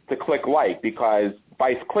it to click like? Because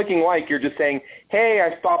by clicking like, you're just saying, hey,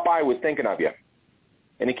 I stopped by, was thinking of you.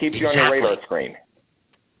 And it keeps you on your radar screen.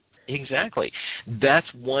 Exactly. That's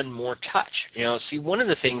one more touch. You know, see, one of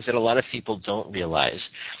the things that a lot of people don't realize,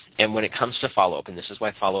 and when it comes to follow-up, and this is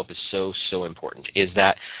why follow-up is so, so important, is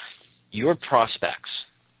that your prospects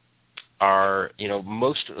are,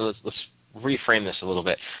 let's reframe this a little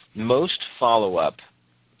bit. Most follow-up,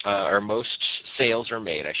 or most sales are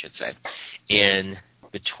made, I should say, in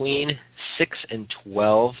between 6 and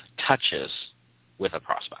 12 touches with a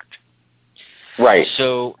prospect. Right.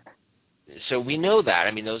 So we know that.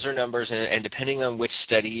 I mean, those are numbers, and depending on which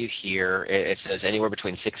study you hear, it says anywhere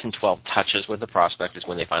between 6 and 12 touches with a prospect is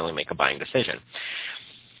when they finally make a buying decision.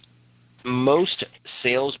 Most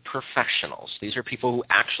sales professionals, these are people who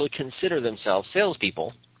actually consider themselves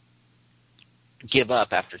salespeople, give up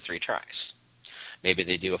after 3 tries. Maybe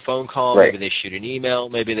they do a phone call, maybe they shoot an email,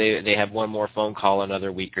 maybe they have one more phone call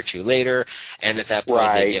another week or 2 later, and at that point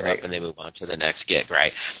they give up and they move on to the next gig,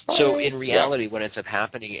 right? So in reality, what ends up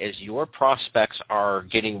happening is your prospects are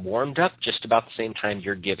getting warmed up just about the same time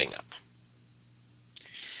you're giving up.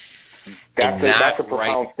 That's a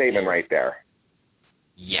profound statement right there.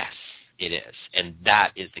 Yes, it is. And that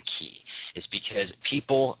is the key. Is because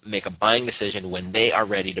people make a buying decision when they are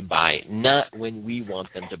ready to buy, not when we want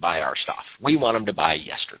them to buy our stuff. We want them to buy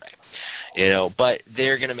yesterday, but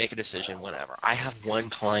they're going to make a decision whenever. I have one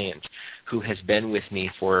client who has been with me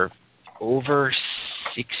for over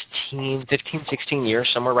 15, 16 years,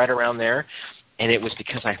 somewhere right around there, and it was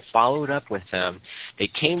because I followed up with them. They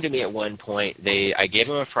came to me at one point. I gave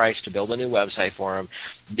them a price to build a new website for them.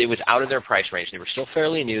 It was out of their price range. They were still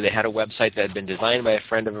fairly new. They had a website that had been designed by a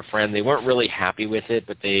friend of a friend. They weren't really happy with it,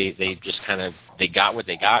 but they just they got what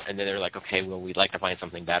they got, and then they were like, okay, well, we'd like to find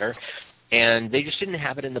something better. And they just didn't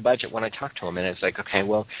have it in the budget when I talked to them. And it's like, okay,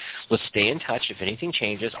 well, let's stay in touch. If anything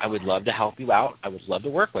changes, I would love to help you out. I would love to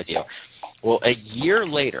work with you. Well, a year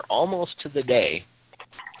later, almost to the day,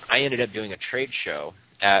 I ended up doing a trade show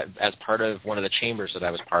as part of one of the chambers that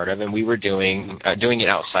I was part of, and we were doing it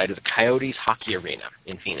outside of the Coyotes hockey arena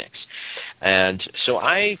in Phoenix. And so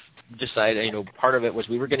I decided, part of it was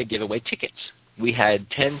we were going to give away tickets. We had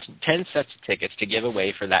 10 sets of tickets to give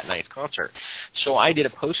away for that night's concert. So I did a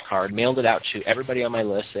postcard, mailed it out to everybody on my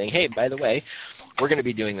list saying, hey, by the way, we're going to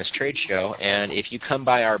be doing this trade show, and if you come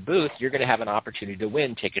by our booth, you're going to have an opportunity to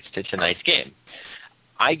win tickets to tonight's game.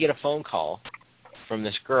 I get a phone call from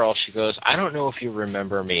this girl. She goes, I don't know if you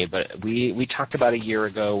remember me, but we talked about a year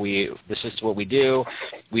ago. This is what we do.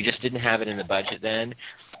 We just didn't have it in the budget then.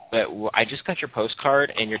 But I just got your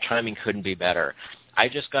postcard, and your timing couldn't be better. I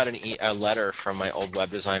just got a letter from my old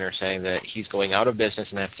web designer saying that he's going out of business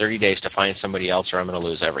and I have 30 days to find somebody else or I'm going to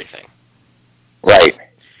lose everything. Right.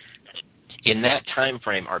 In that time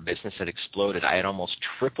frame, our business had exploded. I had almost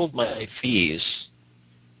tripled my fees,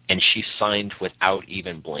 and she signed without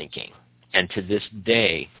even blinking. And to this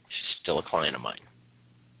day, she's still a client of mine.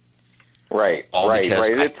 Right, right.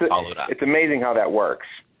 It's amazing how that works.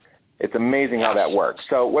 It's amazing how that works.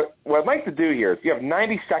 So what I'd like to do here is you have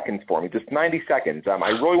 90 seconds for me, just 90 seconds. I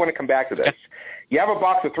really want to come back to this. You have a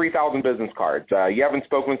box of 3,000 business cards. You haven't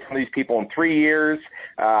spoken with some of these people in 3 years.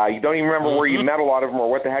 You don't even remember where you met a lot of them or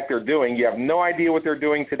what the heck they're doing. You have no idea what they're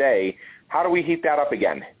doing today. How do we heat that up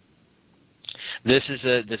again? This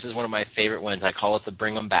is one of my favorite ones. I call it the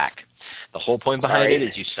bring them back. The whole point behind it is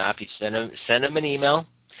you send them an email,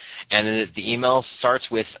 and then the email starts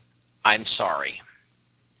with, I'm sorry.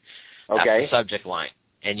 Okay. That's the subject line.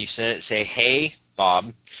 And you say, hey,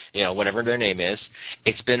 Bob, whatever their name is,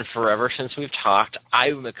 it's been forever since we've talked.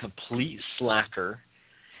 I'm a complete slacker,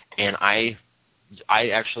 and I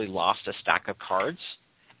actually lost a stack of cards,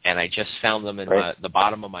 and I just found them in the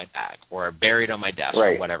bottom of my bag or buried on my desk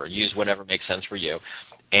or whatever. Use whatever makes sense for you.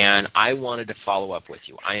 And I wanted to follow up with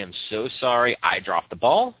you. I am so sorry I dropped the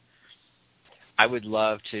ball. I would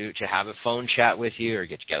love to have a phone chat with you or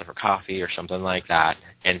get together for coffee or something like that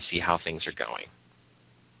and see how things are going.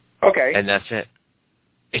 Okay. And that's it.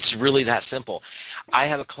 It's really that simple. I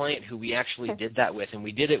have a client who we actually did that with, and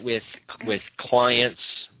we did it with clients,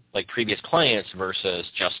 like previous clients versus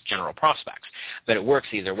just general prospects. But it works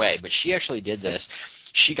either way. But she actually did this.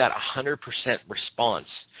 She got 100% response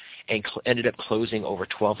and ended up closing over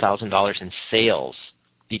 $12,000 in sales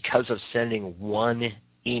because of sending one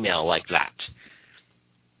email like that.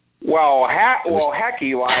 Well, heck,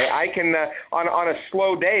 Eli, I can on a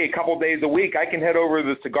slow day, a couple days a week, I can head over to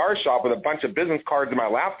the cigar shop with a bunch of business cards in my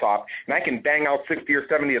laptop, and I can bang out 60 or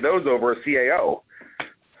 70 of those over a CAO.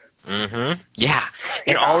 Yeah.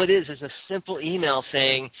 And all it is a simple email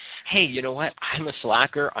saying, "Hey, you know what? I'm a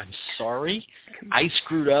slacker. I'm sorry. I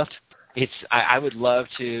screwed up. I would love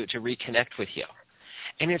to reconnect with you."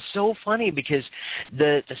 And it's so funny because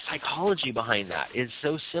the psychology behind that is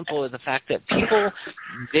so simple, as the fact that people,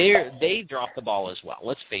 they drop the ball as well.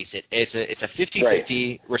 Let's face it, it's a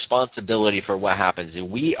 50-50 responsibility for what happens.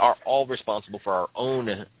 And we are all responsible for our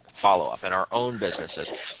own follow-up and our own businesses.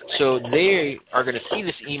 So they are going to see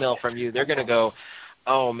this email from you. They're going to go,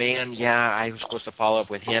 "Oh, man, yeah, I was supposed to follow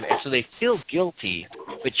up with him." And so they feel guilty,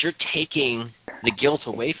 but you're taking the guilt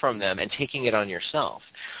away from them and taking it on yourself.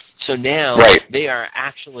 So now they are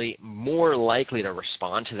actually more likely to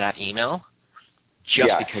respond to that email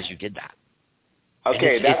just because you did that.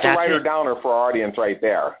 Okay, that's a writer-downer for our audience right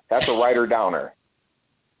there. That's a writer-downer.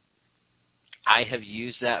 I have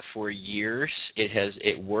used that for years.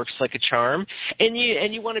 It works like a charm, and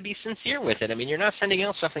you want to be sincere with it. I mean, you're not sending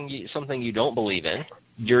out something you don't believe in.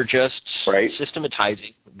 You're just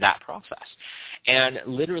systematizing that process. And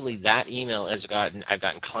literally that email I've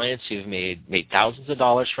gotten clients who've made thousands of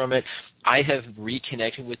dollars from it. I have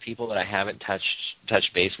reconnected with people that I haven't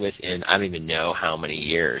touched base with in I don't even know how many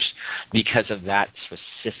years because of that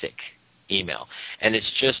specific email. And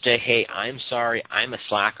it's just hey, I'm sorry, I'm a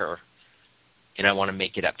slacker, and I want to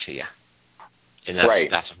make it up to you. And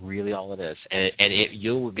that's really all it is. And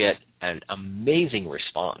you'll get an amazing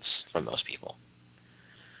response from those people.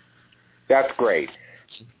 That's great.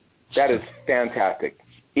 That is fantastic.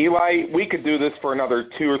 Eli, we could do this for another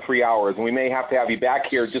 2 or 3 hours, and we may have to have you back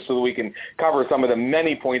here just so that we can cover some of the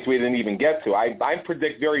many points we didn't even get to. I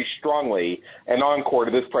predict very strongly an encore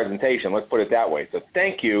to this presentation, let's put it that way. So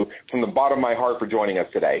thank you from the bottom of my heart for joining us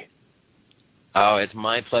today. Oh, it's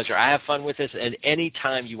my pleasure. I have fun with this, and any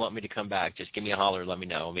time you want me to come back, just give me a holler, let me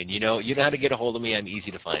know. I mean, you know how to get a hold of me. I'm easy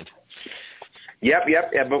to find. Yep.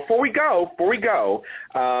 And before we go,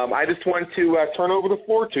 I just want to turn over the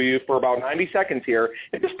floor to you for about 90 seconds here,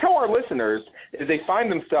 and just tell our listeners, if they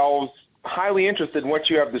find themselves highly interested in what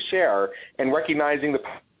you have to share and recognizing the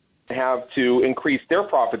power they have to increase their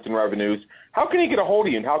profits and revenues, how can they get a hold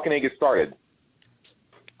of you and how can they get started?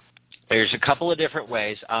 There's a couple of different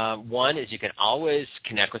ways. One is you can always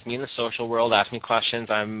connect with me in the social world, ask me questions.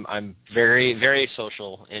 I'm very, very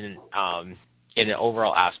social in an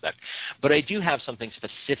overall aspect. But I do have something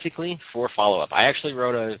specifically for follow-up. I actually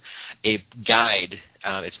wrote a guide.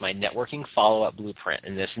 It's my networking follow-up blueprint.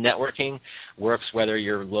 And this networking works whether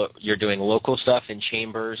you're doing local stuff in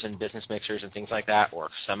chambers and business mixers and things like that, or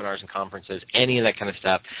seminars and conferences, any of that kind of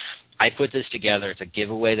stuff. I put this together. It's a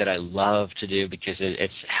giveaway that I love to do because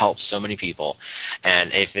it's helped so many people.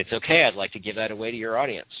 And if it's okay, I'd like to give that away to your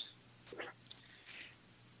audience.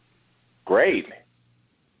 Great.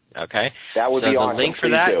 Okay. That would be awesome.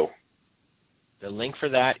 The link for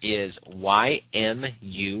that is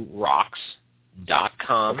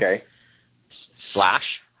ymurocks.com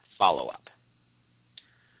 /follow-up.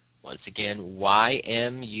 Once again,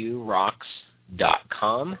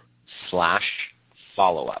 ymurocks.com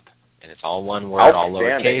 /follow-up. And it's all one word, all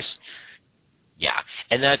lowercase. Yeah,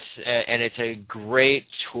 and it's a great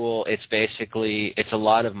tool. It's a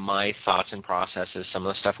lot of my thoughts and processes, some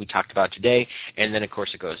of the stuff we talked about today, and then of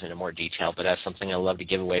course it goes into more detail. But that's something I love to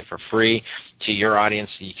give away for free to your audience,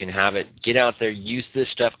 so you can have it. Get out there, use this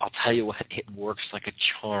stuff. I'll tell you what, it works like a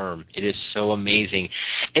charm. It is so amazing,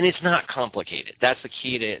 and it's not complicated. That's the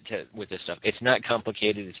key to with this stuff. It's not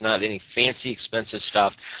complicated. It's not any fancy, expensive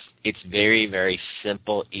stuff. It's very, very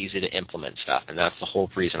simple, easy to implement stuff, and that's the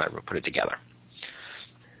whole reason I put it together.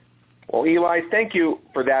 Well, Eli, thank you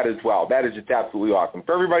for that as well. That is just absolutely awesome.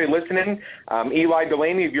 For everybody listening, Eli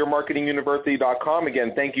Delaney of YourMarketingUniversity.com.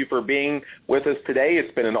 Again, thank you for being with us today.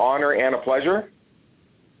 It's been an honor and a pleasure.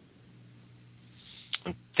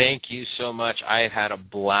 Thank you so much. I had a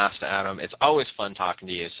blast, Adam. It's always fun talking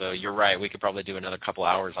to you, so you're right. We could probably do another couple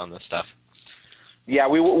hours on this stuff. Yeah,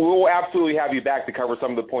 we will absolutely have you back to cover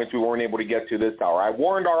some of the points we weren't able to get to this hour. I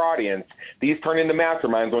warned our audience, these turn into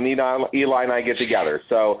masterminds when Eli and I get together.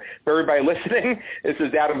 So for everybody listening, this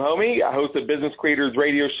is Adam Homey, host of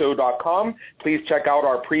BusinessCreatorsRadioshow.com. Please check out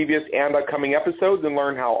our previous and upcoming episodes and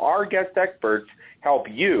learn how our guest experts help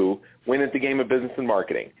you win at the game of business and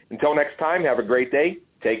marketing. Until next time, have a great day.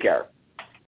 Take care.